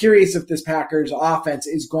 and I'm curious if this Packers offense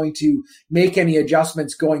is going to make any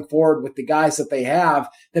adjustments going forward with the guys that they have,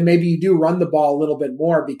 then maybe you do run the ball a little bit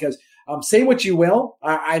more because say what you will.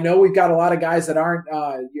 I know we've got a lot of guys that aren't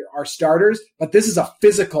our starters, but this is a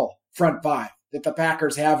physical front 5 that the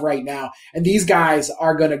Packers have right now. And these guys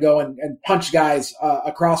are going to go and punch guys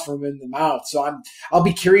across from them in the mouth. So I'll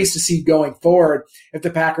be curious to see going forward if the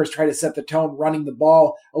Packers try to set the tone running the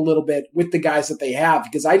ball a little bit with the guys that they have.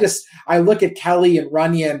 Because I look at Kelly and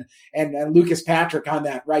Runyon and Lucas Patrick on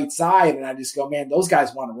that right side, and I just go, man, those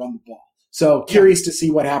guys want to run the ball. So curious to see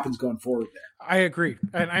what happens going forward there. I agree.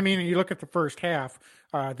 And I mean, you look at the first half,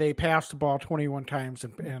 they passed the ball 21 times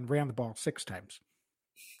and ran the ball 6 times.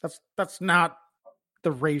 That's not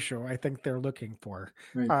the ratio I think they're looking for.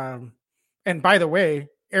 Right. And by the way,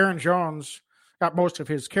 Aaron Jones got most of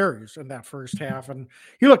his carries in that first half, and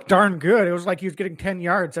he looked darn good. It was like he was getting 10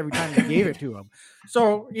 yards every time they gave it to him.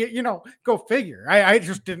 So, go figure. I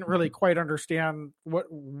just didn't really quite understand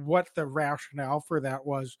what the rationale for that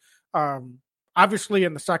was. Obviously,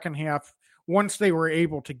 in the second half, once they were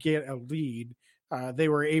able to get a lead, they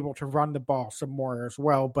were able to run the ball some more as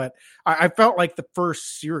well. But I felt like the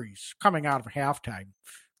first series coming out of halftime,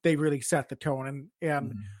 they really set the tone.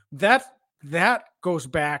 And that goes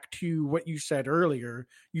back to what you said earlier.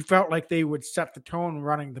 You felt like they would set the tone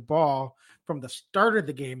running the ball from the start of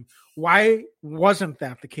the game. Why wasn't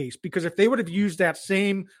that the case? Because if they would have used that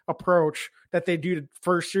same approach that they do the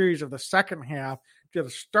first series of the second half to the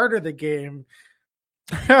start of the game,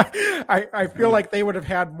 I feel like they would have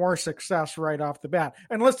had more success right off the bat.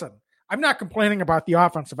 And listen, I'm not complaining about the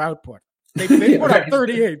offensive output. They put up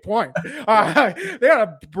 38 points. They had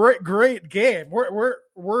a great game.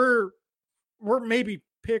 We're maybe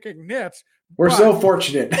picking nits. We're so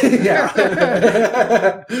fortunate.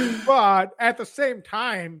 Yeah. But at the same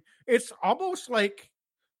time, it's almost like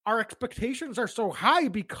our expectations are so high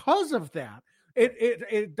because of that.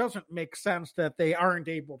 It doesn't make sense that they aren't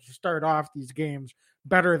able to start off these games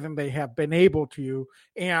better than they have been able to.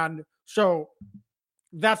 And so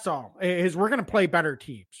that's all. Is we're going to play better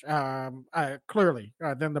teams, clearly,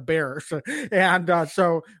 than the Bears. And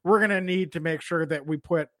so we're going to need to make sure that we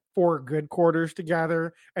put 4 good quarters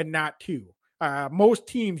together and not 2. Most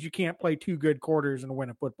teams, you can't play 2 good quarters and win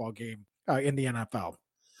a football game in the NFL.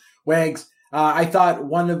 Wags, I thought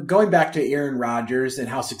going back to Aaron Rodgers and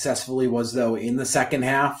how successful he was, though, in the second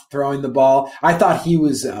half throwing the ball, I thought he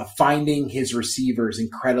was finding his receivers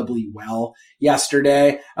incredibly well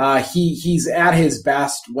yesterday. He's at his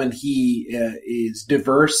best when he is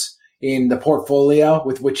diverse in the portfolio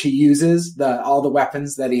with which he uses all the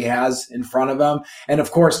weapons that he has in front of him. And of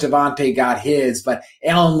course, Davante got his, but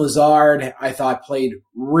Allen Lazard, I thought, played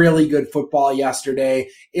really good football yesterday.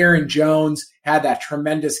 Aaron Jones had that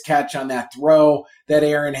tremendous catch on that throw that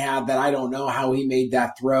Aaron had that I don't know how he made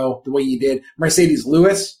that throw the way he did. Mercedes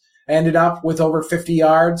Lewis ended up with over 50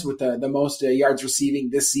 yards, with the most yards receiving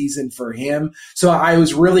this season for him. So I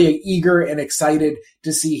was really eager and excited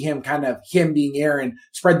to see him being Aaron,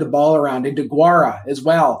 spread the ball around. And DeGuara as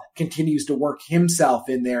well continues to work himself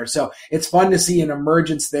in there. So it's fun to see an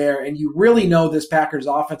emergence there. And you really know this Packers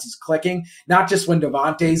offense is clicking, not just when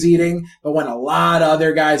Davante's eating, but when a lot of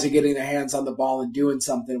other guys are getting their hands on the ball and doing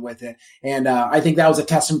something with it. And I think that was a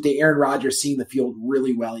testament to Aaron Rodgers seeing the field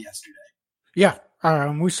really well yesterday. Yeah.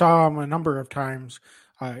 We saw him a number of times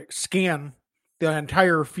scan the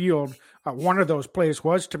entire field. One of those plays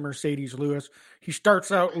was to Mercedes Lewis. He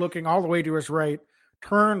starts out looking all the way to his right,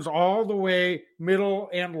 turns all the way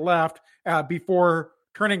middle and left before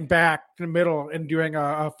turning back to the middle and doing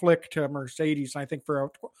a flick to Mercedes, I think for a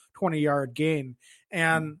 20-yard gain.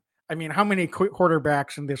 And I mean, how many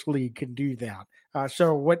quarterbacks in this league can do that?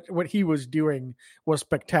 So what he was doing was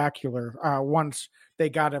spectacular once they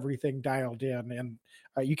got everything dialed in. And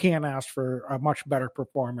you can't ask for a much better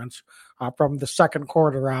performance from the second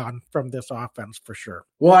quarter on from this offense for sure.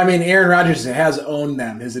 Well, I mean, Aaron Rodgers has owned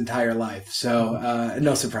them his entire life, so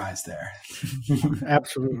no surprise there.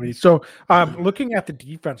 Absolutely. So looking at the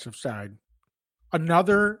defensive side,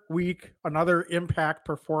 another week, another impact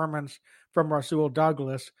performance from Rasul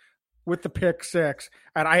Douglas with the pick 6.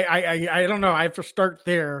 And I don't know. I have to start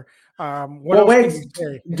there.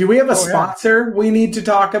 Do we have a sponsor we need to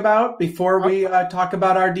talk about before we talk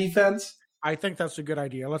about our defense? I think that's a good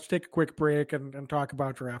idea. Let's take a quick break and talk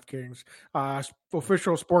about DraftKings,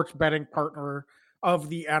 official sports betting partner of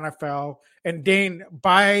the NFL. And Dane,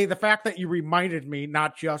 by the fact that you reminded me,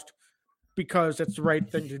 not just because it's the right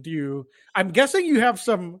thing to do, I'm guessing you have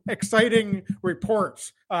some exciting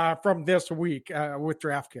reports from this week with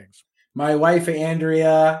DraftKings. My wife,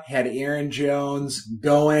 Andrea, had Aaron Jones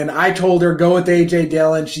going. I told her, go with A.J.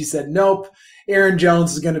 Dillon. She said, nope, Aaron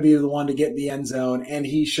Jones is going to be the one to get in the end zone. And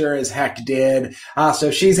he sure as heck did.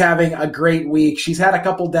 So she's having a great week. She's had a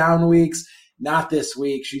couple down weeks. Not this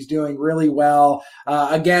week. She's doing really well.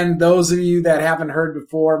 Again, those of you that haven't heard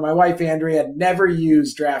before, my wife, Andrea, had never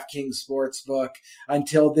used DraftKings Sportsbook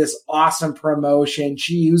until this awesome promotion.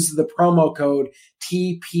 She used the promo code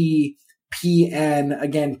TPPN,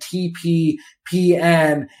 again,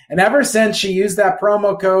 TPPN. And ever since she used that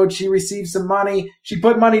promo code, she received some money. She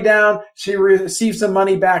put money down. She received some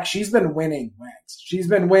money back. She's been winning, Wags. She's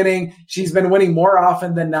been winning. She's been winning more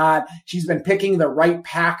often than not. She's been picking the right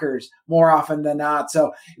Packers more often than not.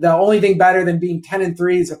 So the only thing better than being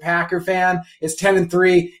 10-3 as a Packer fan is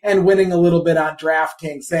 10-3 and winning a little bit on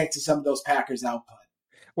DraftKings thanks to some of those Packers output.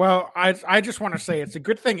 Well, I just want to say it's a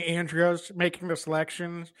good thing Andrea's making the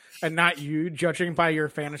selections and not you, judging by your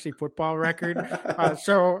fantasy football record.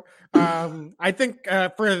 So I think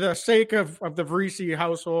for the sake of the Varese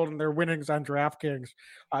household and their winnings on DraftKings,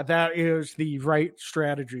 that is the right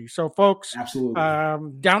strategy. So, folks, absolutely,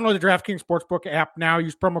 download the DraftKings Sportsbook app now.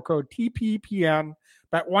 Use promo code TPPN.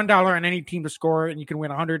 Bet $1 on any team to score, and you can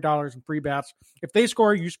win $100 in free bets. If they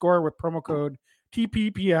score, you score with promo code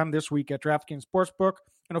TPPN this week at DraftKings Sportsbook,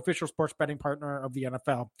 an official sports betting partner of the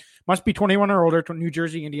NFL. Must be 21 or older to New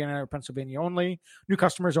Jersey, Indiana, or Pennsylvania only. New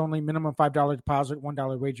customers only. Minimum $5 deposit,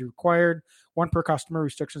 $1 wager required. One per customer.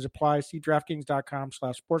 Restrictions apply. See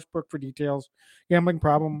DraftKings.com/sportsbook for details. Gambling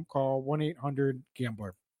problem? Call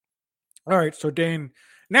 1-800-GAMBLER. All right, so Dane,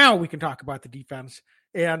 now we can talk about the defense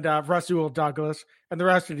and Rasul Douglas and the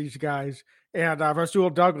rest of these guys. And Rasul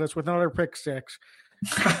Douglas with another pick six.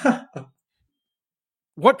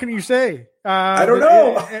 What can you say? I don't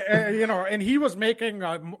know. And he was making,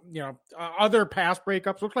 other pass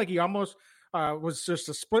breakups. Looked like he almost was just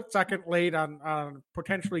a split second late on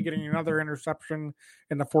potentially getting another interception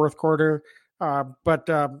in the fourth quarter. But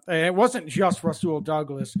it wasn't just Rasul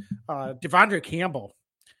Douglas. Devondre Campbell,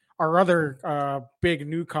 our other big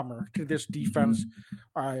newcomer to this defense,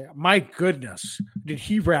 my goodness, did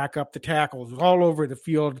he rack up the tackles all over the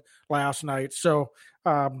field last night. So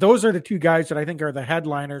those are the two guys that I think are the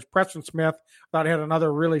headliners. Preston Smith, thought he had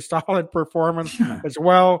another really solid performance as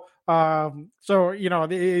well. You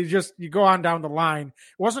go on down the line.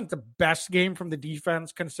 It wasn't the best game from the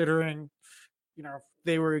defense considering,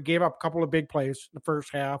 they gave up a couple of big plays in the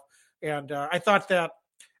first half. And I thought that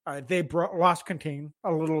they lost contain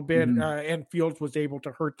a little bit, and Fields was able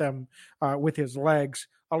to hurt them with his legs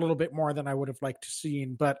a little bit more than I would have liked to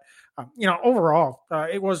seen. But, overall,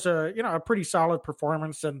 it was a pretty solid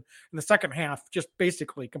performance. And in the second half, just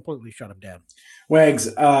basically completely shut him down. Wags,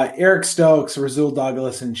 Eric Stokes, Rasul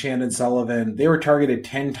Douglas, and Chandon Sullivan, they were targeted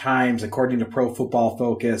 10 times, according to Pro Football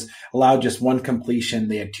Focus, allowed just one completion.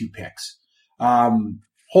 They had 2 picks.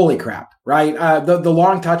 Holy crap, right? The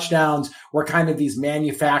long touchdowns were kind of these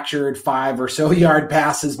manufactured 5 or so yard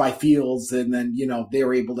passes by Fields, and then, they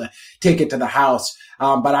were able to take it to the house.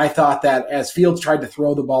 But I thought that as Fields tried to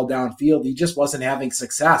throw the ball downfield, he just wasn't having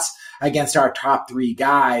success against our top 3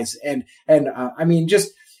 guys.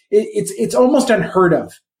 It's almost unheard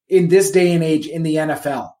of in this day and age in the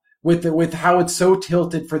NFL. With how it's so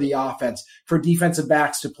tilted for the offense, for defensive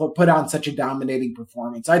backs to put on such a dominating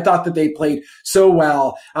performance. I thought that they played so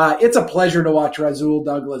well. It's a pleasure to watch Rasul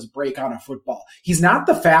Douglas break on a football. He's not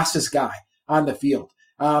the fastest guy on the field,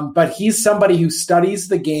 but he's somebody who studies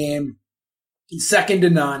the game. He's second to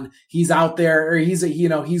none. He's out there, or he's a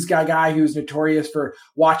guy who's notorious for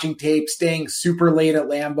watching tape, staying super late at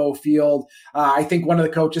Lambeau Field. I think one of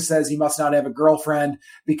the coaches says he must not have a girlfriend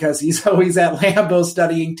because he's always at Lambeau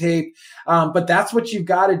studying tape. But that's what you've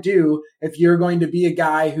got to do if you're going to be a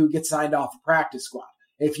guy who gets signed off a practice squad,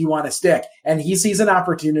 if you want to stick. And he sees an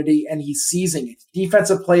opportunity and he's seizing it.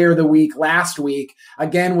 Defensive player of the week last week,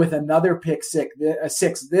 again with another pick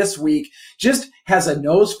six this week, just has a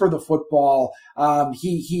nose for the football.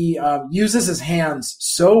 He uses his hands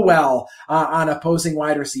so well on opposing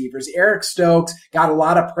wide receivers. Eric Stokes got a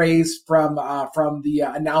lot of praise from the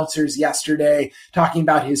announcers yesterday, talking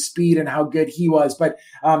about his speed and how good he was. But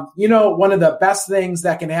one of the best things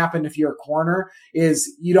that can happen if you're a corner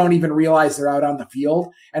is you don't even realize they're out on the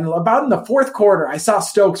field. And about in the fourth quarter, I saw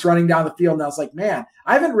Stokes running down the field, and I was like, man,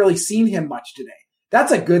 I haven't really seen him much today.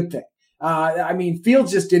 That's a good thing.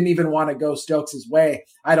 Fields just didn't even want to go Stokes' way,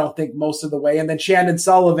 I don't think, most of the way. And then Chandon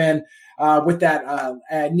Sullivan, with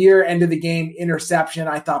that near end of the game interception,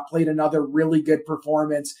 I thought played another really good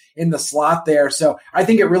performance in the slot there. So I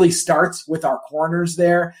think it really starts with our corners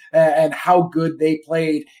there and how good they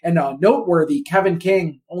played. And noteworthy, Kevin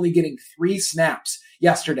King only getting 3 snaps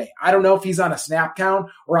yesterday. I don't know if he's on a snap count,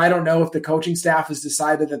 or I don't know if the coaching staff has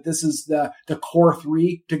decided that this is the core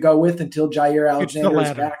 3 to go with until Jair Alexander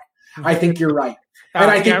is back. I think you're right. And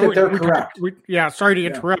I think that they're correct. Sorry to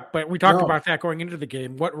interrupt, but we talked about that going into the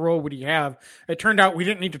game. What role would he have? It turned out we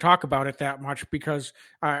didn't need to talk about it that much because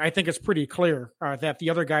I think it's pretty clear that the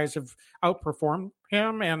other guys have outperformed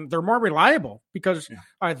him, and they're more reliable because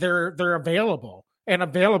they're available, and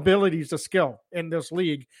availability is a skill in this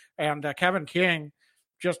league. And Kevin King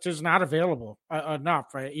just is not available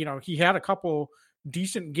enough. Right? He had a couple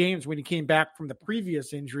decent games when he came back from the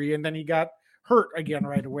previous injury, and then he got hurt again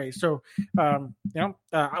right away. So,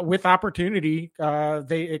 with opportunity,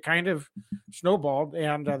 it kind of snowballed,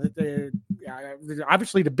 and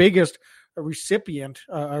obviously the biggest recipient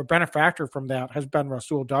or benefactor from that has been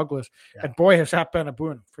Rasul Douglas, and boy, has that been a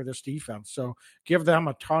boon for this defense. So, give them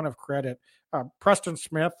a ton of credit. Preston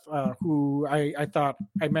Smith, who I thought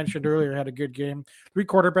I mentioned earlier, had a good game. 3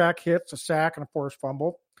 quarterback hits, a sack, and a forced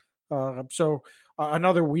fumble. So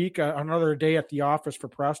another week, another day at the office for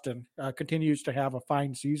Preston. Continues to have a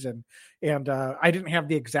fine season. And I didn't have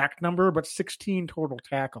the exact number, but 16 total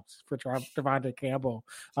tackles for Devontae Campbell.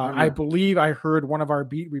 I believe I heard one of our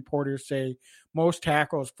beat reporters say most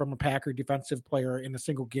tackles from a Packer defensive player in a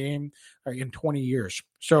single game in 20 years.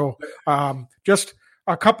 So just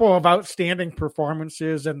a couple of outstanding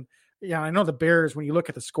performances. And yeah, I know the Bears, when you look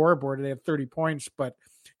at the scoreboard, they have 30 points, but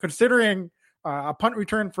considering a punt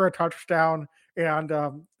return for a touchdown and,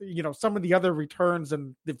 some of the other returns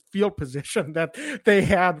and the field position that they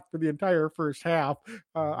had for the entire first half,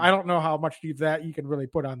 I don't know how much of that you can really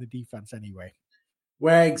put on the defense anyway.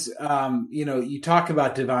 Wags, you talk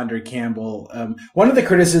about Devondre Campbell. One of the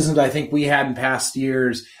criticisms I think we had in past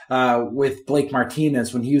years with Blake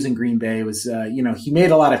Martinez when he was in Green Bay was, he made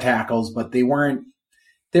a lot of tackles, but they were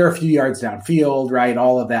a few yards downfield, right?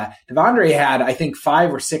 All of that. Devondre had, I think,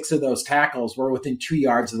 5 or 6 of those tackles were within 2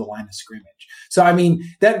 yards of the line of scrimmage. So, I mean,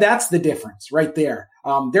 that's the difference right there.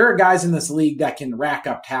 There are guys in this league that can rack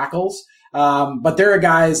up tackles. But there are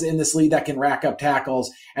guys in this league that can rack up tackles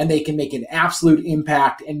and they can make an absolute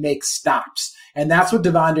impact and make stops. And that's what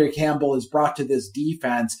Devondre Campbell has brought to this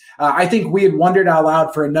defense. I think we had wondered out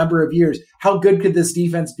loud for a number of years, how good could this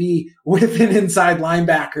defense be with an inside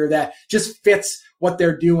linebacker that just fits what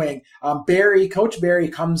they're doing? Coach Barry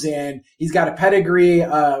comes in. He's got a pedigree,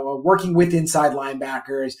 working with inside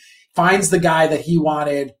linebackers, finds the guy that he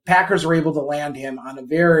wanted. Packers were able to land him on a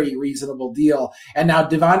very reasonable deal. And now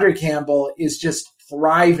Devondre Campbell is just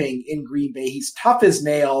thriving in Green Bay. He's tough as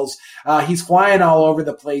nails. He's flying all over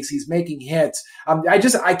the place. He's making hits.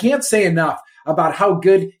 I can't say enough about how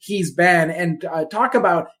good he's been. And talk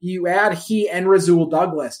about, you add he and Rasul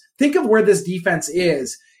Douglas. Think of where this defense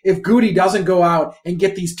is if Goody doesn't go out and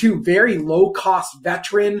get these 2 very low-cost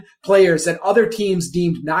veteran players that other teams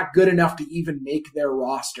deemed not good enough to even make their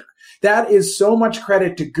roster. That is so much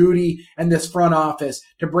credit to Goody and this front office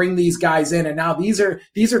to bring these guys in. And now these are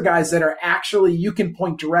guys that are actually, you can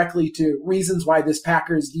point directly to reasons why this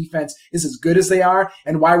Packers defense is as good as they are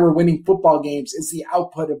and why we're winning football games is the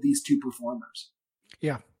output of these 2 performers.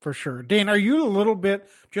 Yeah, for sure. Dane, are you a little bit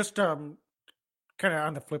just kind of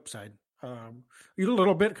on the flip side? Are you a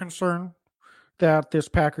little bit concerned that this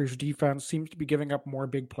Packers defense seems to be giving up more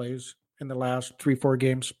big plays in the last 3-4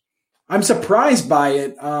 games? I'm surprised by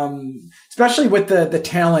it, especially with the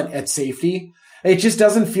talent at safety. It just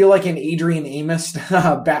doesn't feel like an Adrian Amos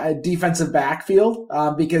defensive backfield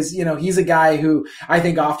because, he's a guy who I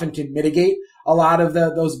think often can mitigate a lot of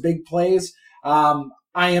those big plays. I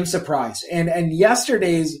am surprised. And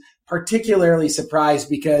yesterday's particularly surprised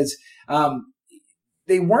because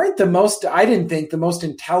they weren't I didn't think, the most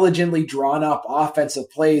intelligently drawn up offensive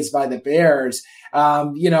plays by the Bears. A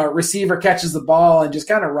receiver catches the ball and just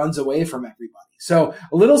kind of runs away from everybody. So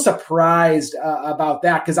a little surprised about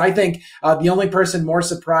that because I think the only person more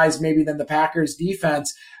surprised maybe than the Packers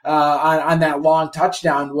defense on that long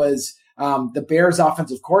touchdown was the Bears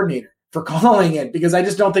offensive coordinator for calling it, because I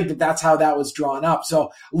just don't think that that's how that was drawn up. So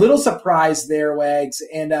a little surprised there, Wags.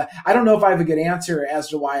 And I don't know if I have a good answer as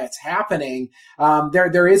to why it's happening.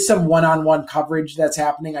 There is some one-on-one coverage that's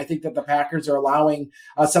happening. I think that the Packers are allowing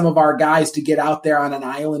some of our guys to get out there on an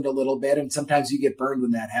island a little bit, and sometimes you get burned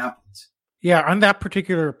when that happens. Yeah, on that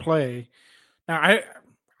particular play, now I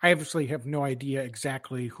obviously have no idea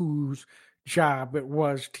exactly whose job it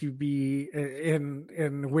was to be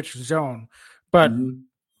in which zone, but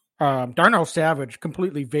Darnell Savage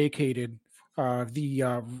completely vacated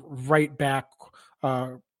the right back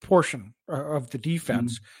portion of the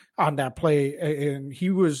defense on that play, and he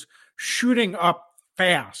was shooting up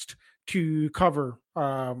fast to cover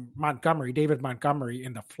David Montgomery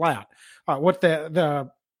in the flat.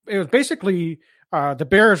 It was basically the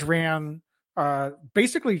Bears ran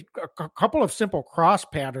basically a couple of simple cross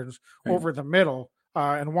patterns over the middle.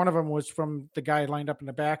 And one of them was from the guy lined up in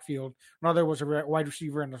the backfield. Another was a wide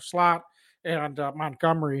receiver in the slot, and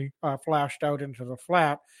Montgomery flashed out into the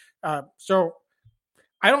flat. So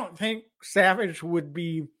I don't think Savage would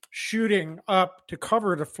be shooting up to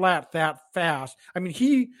cover the flat that fast. I mean,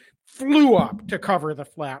 he flew up to cover the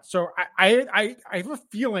flat. So I have a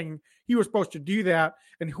feeling he was supposed to do that,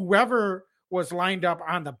 and whoever was lined up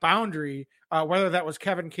on the boundary, whether that was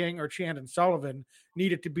Kevin King or Chandon Sullivan,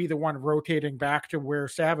 needed to be the one rotating back to where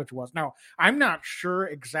Savage was. Now, I'm not sure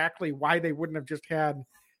exactly why they wouldn't have just had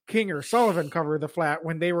King or Sullivan cover the flat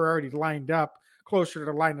when they were already lined up closer to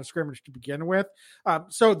the line of scrimmage to begin with.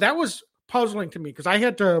 So that was puzzling to me because I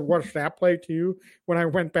had to watch that play too when I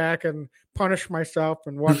went back and punished myself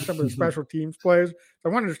and watched some of the special teams plays. I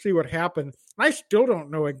wanted to see what happened. I still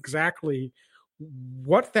don't know exactly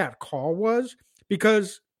what that call was,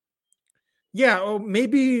 because Yeah,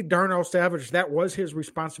 maybe Darnell Savage, that was his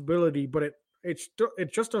responsibility, but it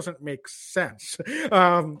just doesn't make sense.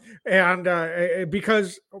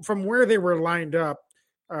 Because from where they were lined up,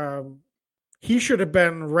 he should have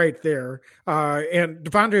been right there. And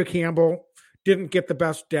Devondre Campbell didn't get the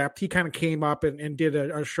best depth. He kind of came up and did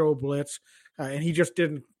a show blitz, and he just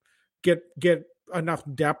didn't get enough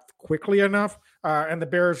depth quickly enough. And the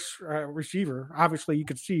Bears receiver, obviously, you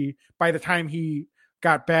could see by the time he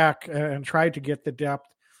got back and tried to get the depth,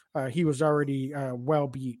 he was already well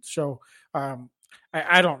beat. So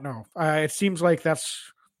I don't know. It seems like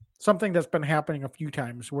that's something that's been happening a few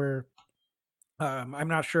times where I'm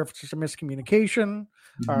not sure if it's just a miscommunication,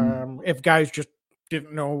 if guys just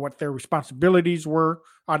didn't know what their responsibilities were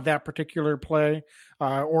on that particular play,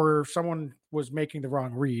 or someone was making the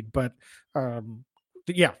wrong read. But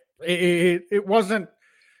yeah, it wasn't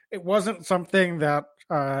something that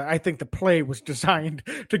I think the play was designed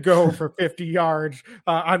to go for 50 yards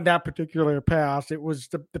on that particular pass. It was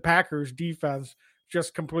the Packers defense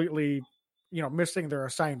just completely, missing their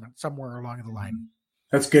assignment somewhere along the line.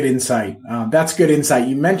 That's good insight.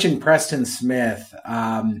 You mentioned Preston Smith.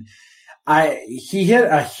 He hit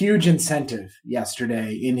a huge incentive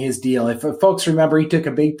yesterday in his deal. If folks remember, he took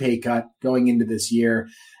a big pay cut going into this year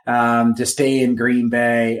to stay in Green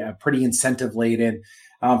Bay, pretty incentive laden.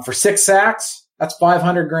 For 6 sacks, that's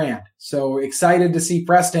 $500,000. So excited to see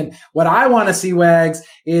Preston. What I want to see, Wags,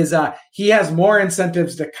 is he has more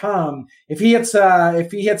incentives to come. If he hits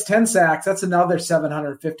 10 sacks, that's another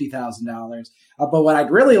 $750,000. But what I'd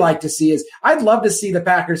really like to see is I'd love to see the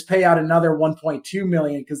Packers pay out another $1.2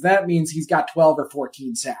 million, because that means he's got 12 or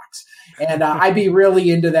 14 sacks. And I'd be really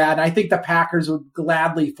into that. And I think the Packers would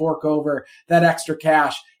gladly fork over that extra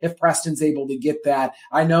cash if Preston's able to get that.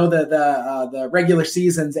 I know that the regular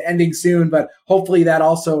season's ending soon, but hopefully that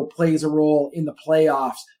also plays a role in the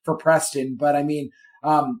playoffs for Preston. But I mean,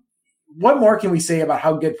 what more can we say about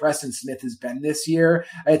how good Preston Smith has been this year?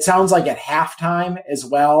 It sounds like at halftime as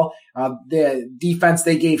well, the defense,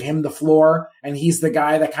 they gave him the floor, and he's the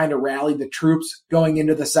guy that kind of rallied the troops going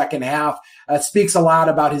into the second half. Speaks a lot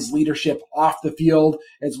about his leadership off the field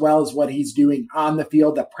as well as what he's doing on the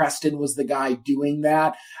field, that Preston was the guy doing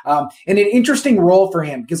that. And an interesting role for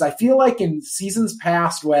him, because I feel like in seasons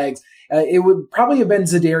past, Wags, it would probably have been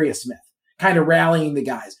Zadarius Smith kind of rallying the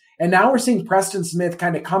guys. And now we're seeing Preston Smith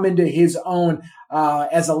kind of come into his own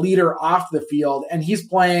as a leader off the field, and he's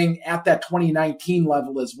playing at that 2019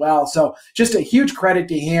 level as well. So just a huge credit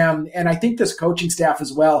to him. And I think this coaching staff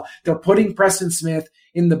as well, they're putting Preston Smith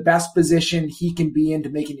in the best position he can be in to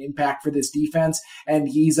make an impact for this defense. And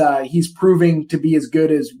he's proving to be as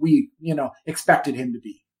good as we, expected him to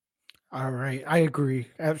be. All right. I agree.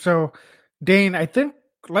 So Dane, I think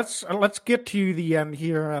let's get to the end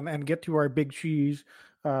here and get to our big cheese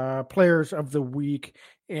players of the week,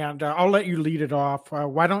 and I'll let you lead it off.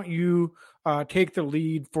 Why don't you take the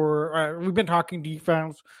lead for? We've been talking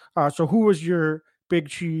defense, so who was your big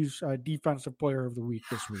cheese defensive player of the week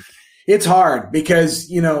this week? It's hard because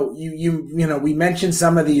we mentioned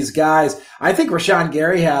some of these guys. I think Rashawn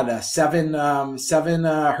Gary had seven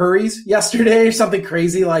hurries yesterday, or something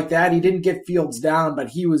crazy like that. He didn't get Fields down, but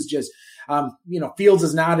he was just. Fields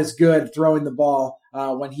is not as good throwing the ball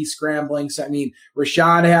when he's scrambling. So, I mean,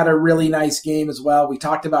 Rashawn had a really nice game as well. We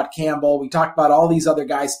talked about Campbell. We talked about all these other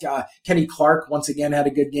guys. Kenny Clark, once again, had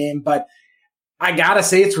a good game. But I got to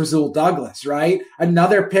say it's Rasul Douglas, right?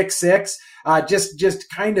 Another pick six, just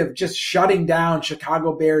kind of shutting down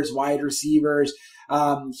Chicago Bears wide receivers.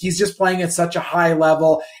 He's just playing at such a high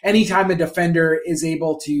level. Anytime a defender is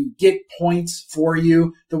able to get points for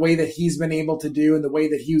you the way that he's been able to do and the way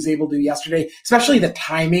that he was able to do yesterday, especially the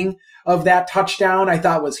timing of that touchdown, I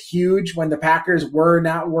thought was huge when the Packers were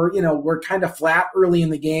kind of flat early in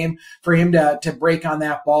the game, for him to break on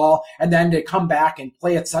that ball and then to come back and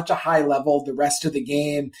play at such a high level the rest of the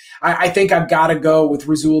game. I think I've got to go with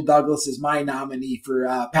Rasul Douglas as my nominee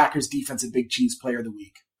for Packers Defensive Big Cheese Player of the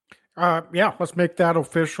Week. Yeah, let's make that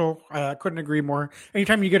official. I couldn't agree more.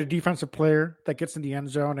 Anytime you get a defensive player that gets in the end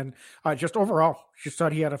zone, and just overall, just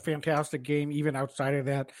thought he had a fantastic game, even outside of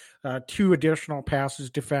that. 2 additional passes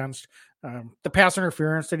defensed. The pass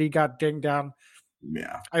interference that he got dinged on,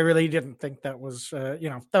 yeah, I really didn't think that was,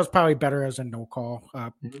 that was probably better as a no call.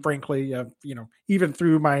 Frankly, even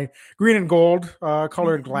through my green and gold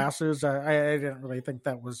colored glasses, I didn't really think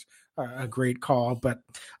that was a great call. But,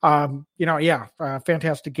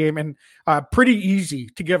 fantastic game, and pretty easy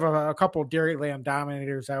to give a couple of Dairyland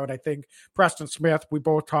dominators out. I think Preston Smith, we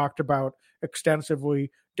both talked about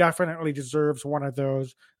extensively. definitely deserves one of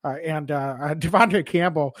those. And Devontae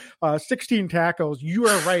Campbell, 16 tackles. You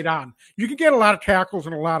are right on. You can get a lot of tackles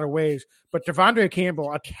in a lot of ways, but Devontae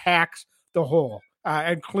Campbell attacks the hole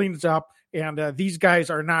and cleans up. And these guys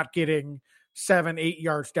are not getting 7-8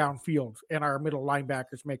 yards downfield, and our middle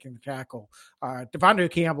linebackers making the tackle.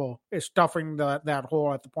 Devontae Campbell is stuffing that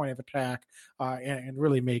hole at the point of attack and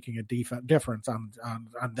really making a difference on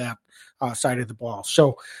that side of the ball.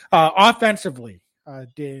 So offensively,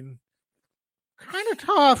 Dane, kind of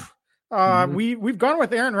tough. We've gone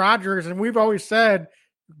with Aaron Rodgers, and we've always said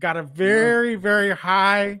got a very, very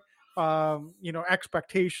high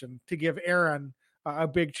expectation to give Aaron a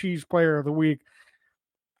Big Cheese Player of the Week.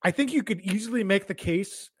 I think you could easily make the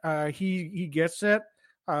case he gets it,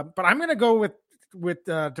 but I'm going to go with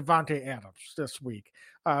Davante Adams this week.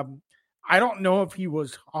 I don't know if he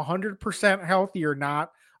was 100% healthy or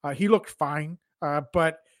not. He looked fine,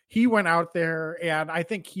 but he went out there, and I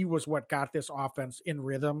think he was what got this offense in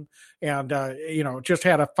rhythm, and just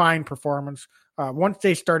had a fine performance. Once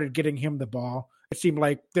they started getting him the ball, it seemed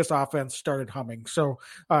like this offense started humming. So,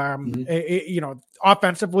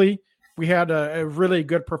 offensively, we had a really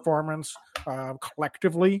good performance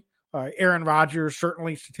collectively. Aaron Rodgers,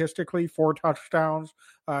 certainly statistically, 4 touchdowns,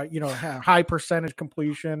 high percentage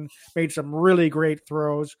completion, made some really great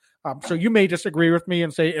throws. So you may disagree with me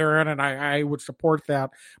and say Aaron, and I would support that.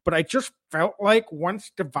 But I just felt like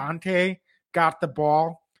once Devontae got the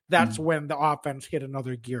ball, that's when the offense hit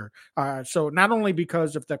another gear. So not only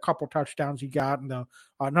because of the couple touchdowns he got and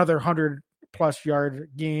another 100+ yard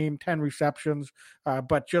game, 10 receptions,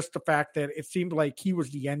 but just the fact that it seemed like he was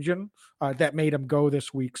the engine that made him go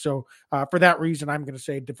this week. So for that reason, I'm going to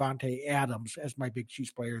say Davante Adams as my Big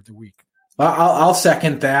Cheese Player of the Week. I'll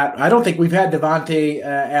second that. I don't think we've had Devontae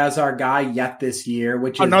as our guy yet this year,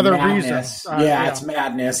 which is another madness. reason. It's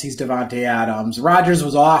madness. He's Devontae Adams. Rodgers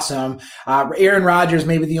was awesome. Aaron Rodgers,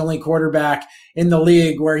 maybe the only quarterback in the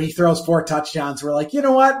league where he throws 4 touchdowns. We're like, you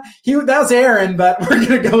know what? That was Aaron, but we're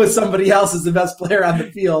going to go with somebody else as the best player on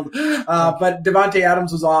the field. But Devontae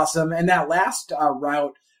Adams was awesome. And that last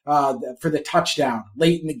route for the touchdown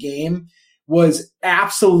late in the game was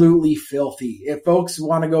absolutely filthy. If folks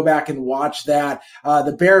want to go back and watch that,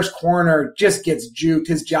 the Bears corner just gets juked.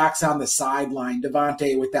 His jock's on the sideline.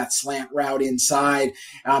 Devontae with that slant route inside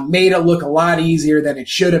made it look a lot easier than it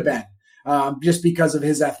should have been. Just because of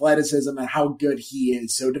his athleticism and how good he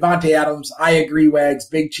is. So Devontae Adams, I agree, Wags,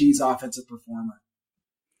 Big Cheese offensive performer.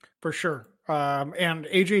 For sure. And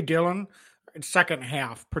A.J. Dillon, second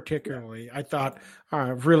half particularly, I thought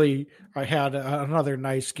really had another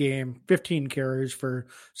nice game, 15 carries for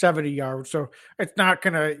 70 yards. So it's not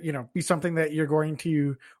going to be something that you're going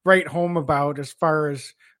to write home about as far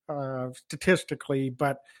as statistically,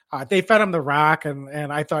 but they fed him the rock,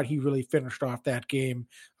 and I thought he really finished off that game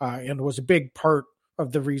and was a big part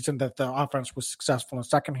of the reason that the offense was successful in the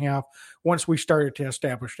second half once we started to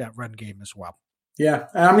establish that run game as well. Yeah,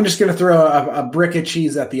 I'm just going to throw a brick of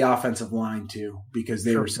cheese at the offensive line too, because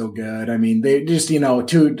they were so good. I mean, they just,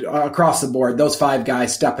 across the board, those 5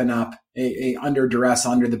 guys stepping up under duress,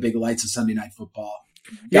 under the big lights of Sunday Night Football.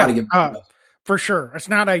 Gotta give for sure. It's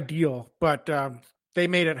not ideal, but they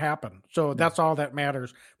made it happen. So that's all that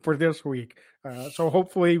matters for this week. So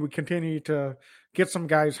hopefully we continue to get some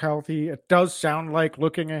guys healthy. It does sound like,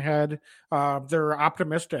 looking ahead, they're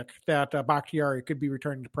optimistic that Bakhtiari could be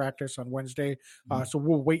returning to practice on Wednesday. So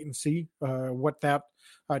we'll wait and see what that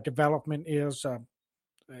development is.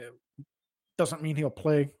 Doesn't mean he'll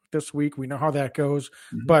play this week. We know how that goes,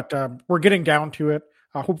 but we're getting down to it.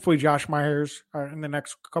 Hopefully Josh Myers in the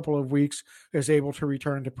next couple of weeks is able to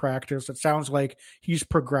return to practice. It sounds like he's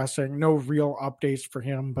progressing. No real updates for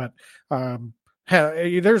him, but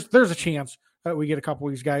there's a chance that we get a couple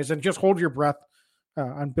of these guys, and just hold your breath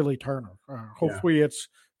on Billy Turner. Hopefully it's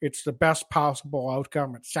the best possible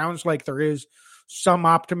outcome. It sounds like there is some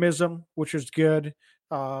optimism, which is good.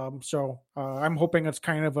 So I'm hoping it's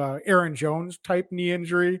kind of a Aaron Jones type knee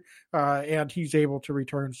injury, and he's able to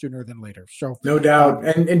return sooner than later. So no doubt.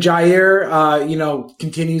 And Jair,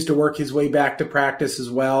 continues to work his way back to practice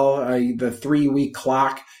as well. The 3-week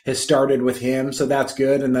clock has started with him, so that's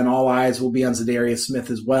good. And then all eyes will be on Zadarius Smith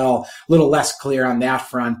as well. A little less clear on that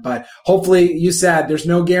front, but hopefully, you said there's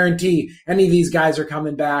no guarantee any of these guys are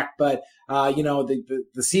coming back, but the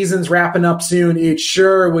season's wrapping up soon. It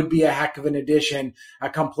sure would be a heck of an addition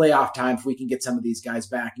come playoff time if we can get some of these guys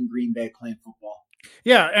back in Green Bay playing football.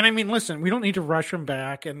 Yeah, and I mean, listen, we don't need to rush them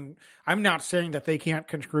back, and I'm not saying that they can't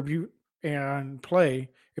contribute and play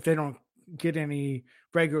if they don't get any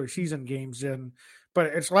regular season games in, but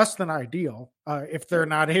it's less than ideal if they're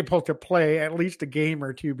not able to play at least a game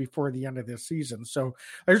or two before the end of this season. So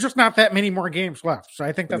there's just not that many more games left. So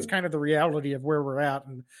I think that's kind of the reality of where we're at.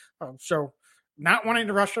 And so not wanting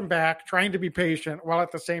to rush them back, trying to be patient, while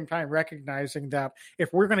at the same time recognizing that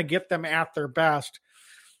if we're going to get them at their best,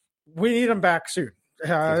 we need them back soon.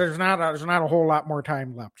 There's not a whole lot more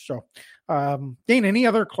time left. So, Dane, any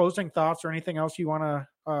other closing thoughts or anything else you want to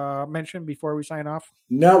mention before we sign off?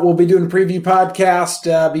 No, we'll be doing a preview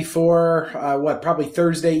podcast before probably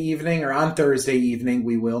Thursday evening, or on Thursday evening.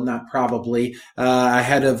 We will, not probably,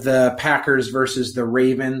 ahead of the Packers versus the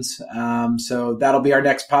Ravens. So that'll be our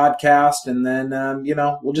next podcast, and then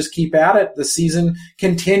we'll just keep at it. The season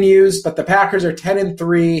continues, but the Packers are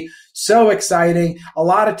 10-3. So exciting. A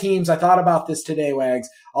lot of teams, I thought about this today, Wags,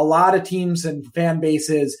 a lot of teams and fan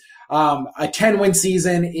bases, a 10-win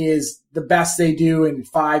season is the best they do in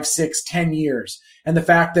 5, 6, 10 years. And the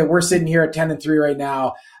fact that we're sitting here at 10-3 right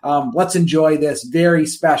now, let's enjoy this very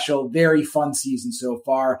special, very fun season so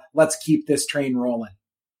far. Let's keep this train rolling.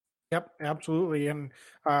 Yep, absolutely. And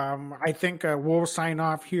I think we'll sign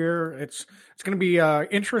off here. It's going to be an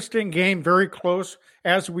interesting game, very close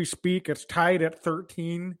as we speak. It's tied at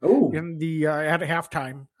 13 in the at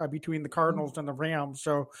halftime between the Cardinals and the Rams.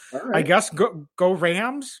 So right. I guess go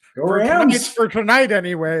Rams. Go Rams for tonight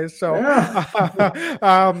anyway. So,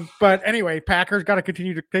 yeah. But anyway, Packers got to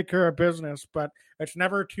continue to take care of business, but it's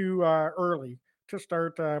never too early to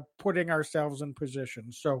start putting ourselves in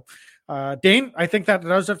position. So, Dane, I think that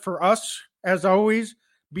does it for us. As always,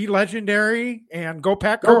 be legendary and go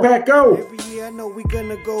Pack Go. Go Pack Go. Every year I know we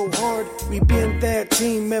gonna go hard. We been that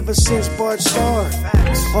team ever since Bart started.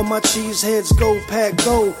 All my cheese heads go Pack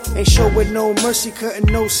Go. Ain't showing no mercy, cutting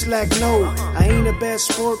no slack, no. I ain't a bad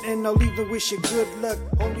sport and I'll even wish you good luck.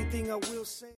 Only thing I will say.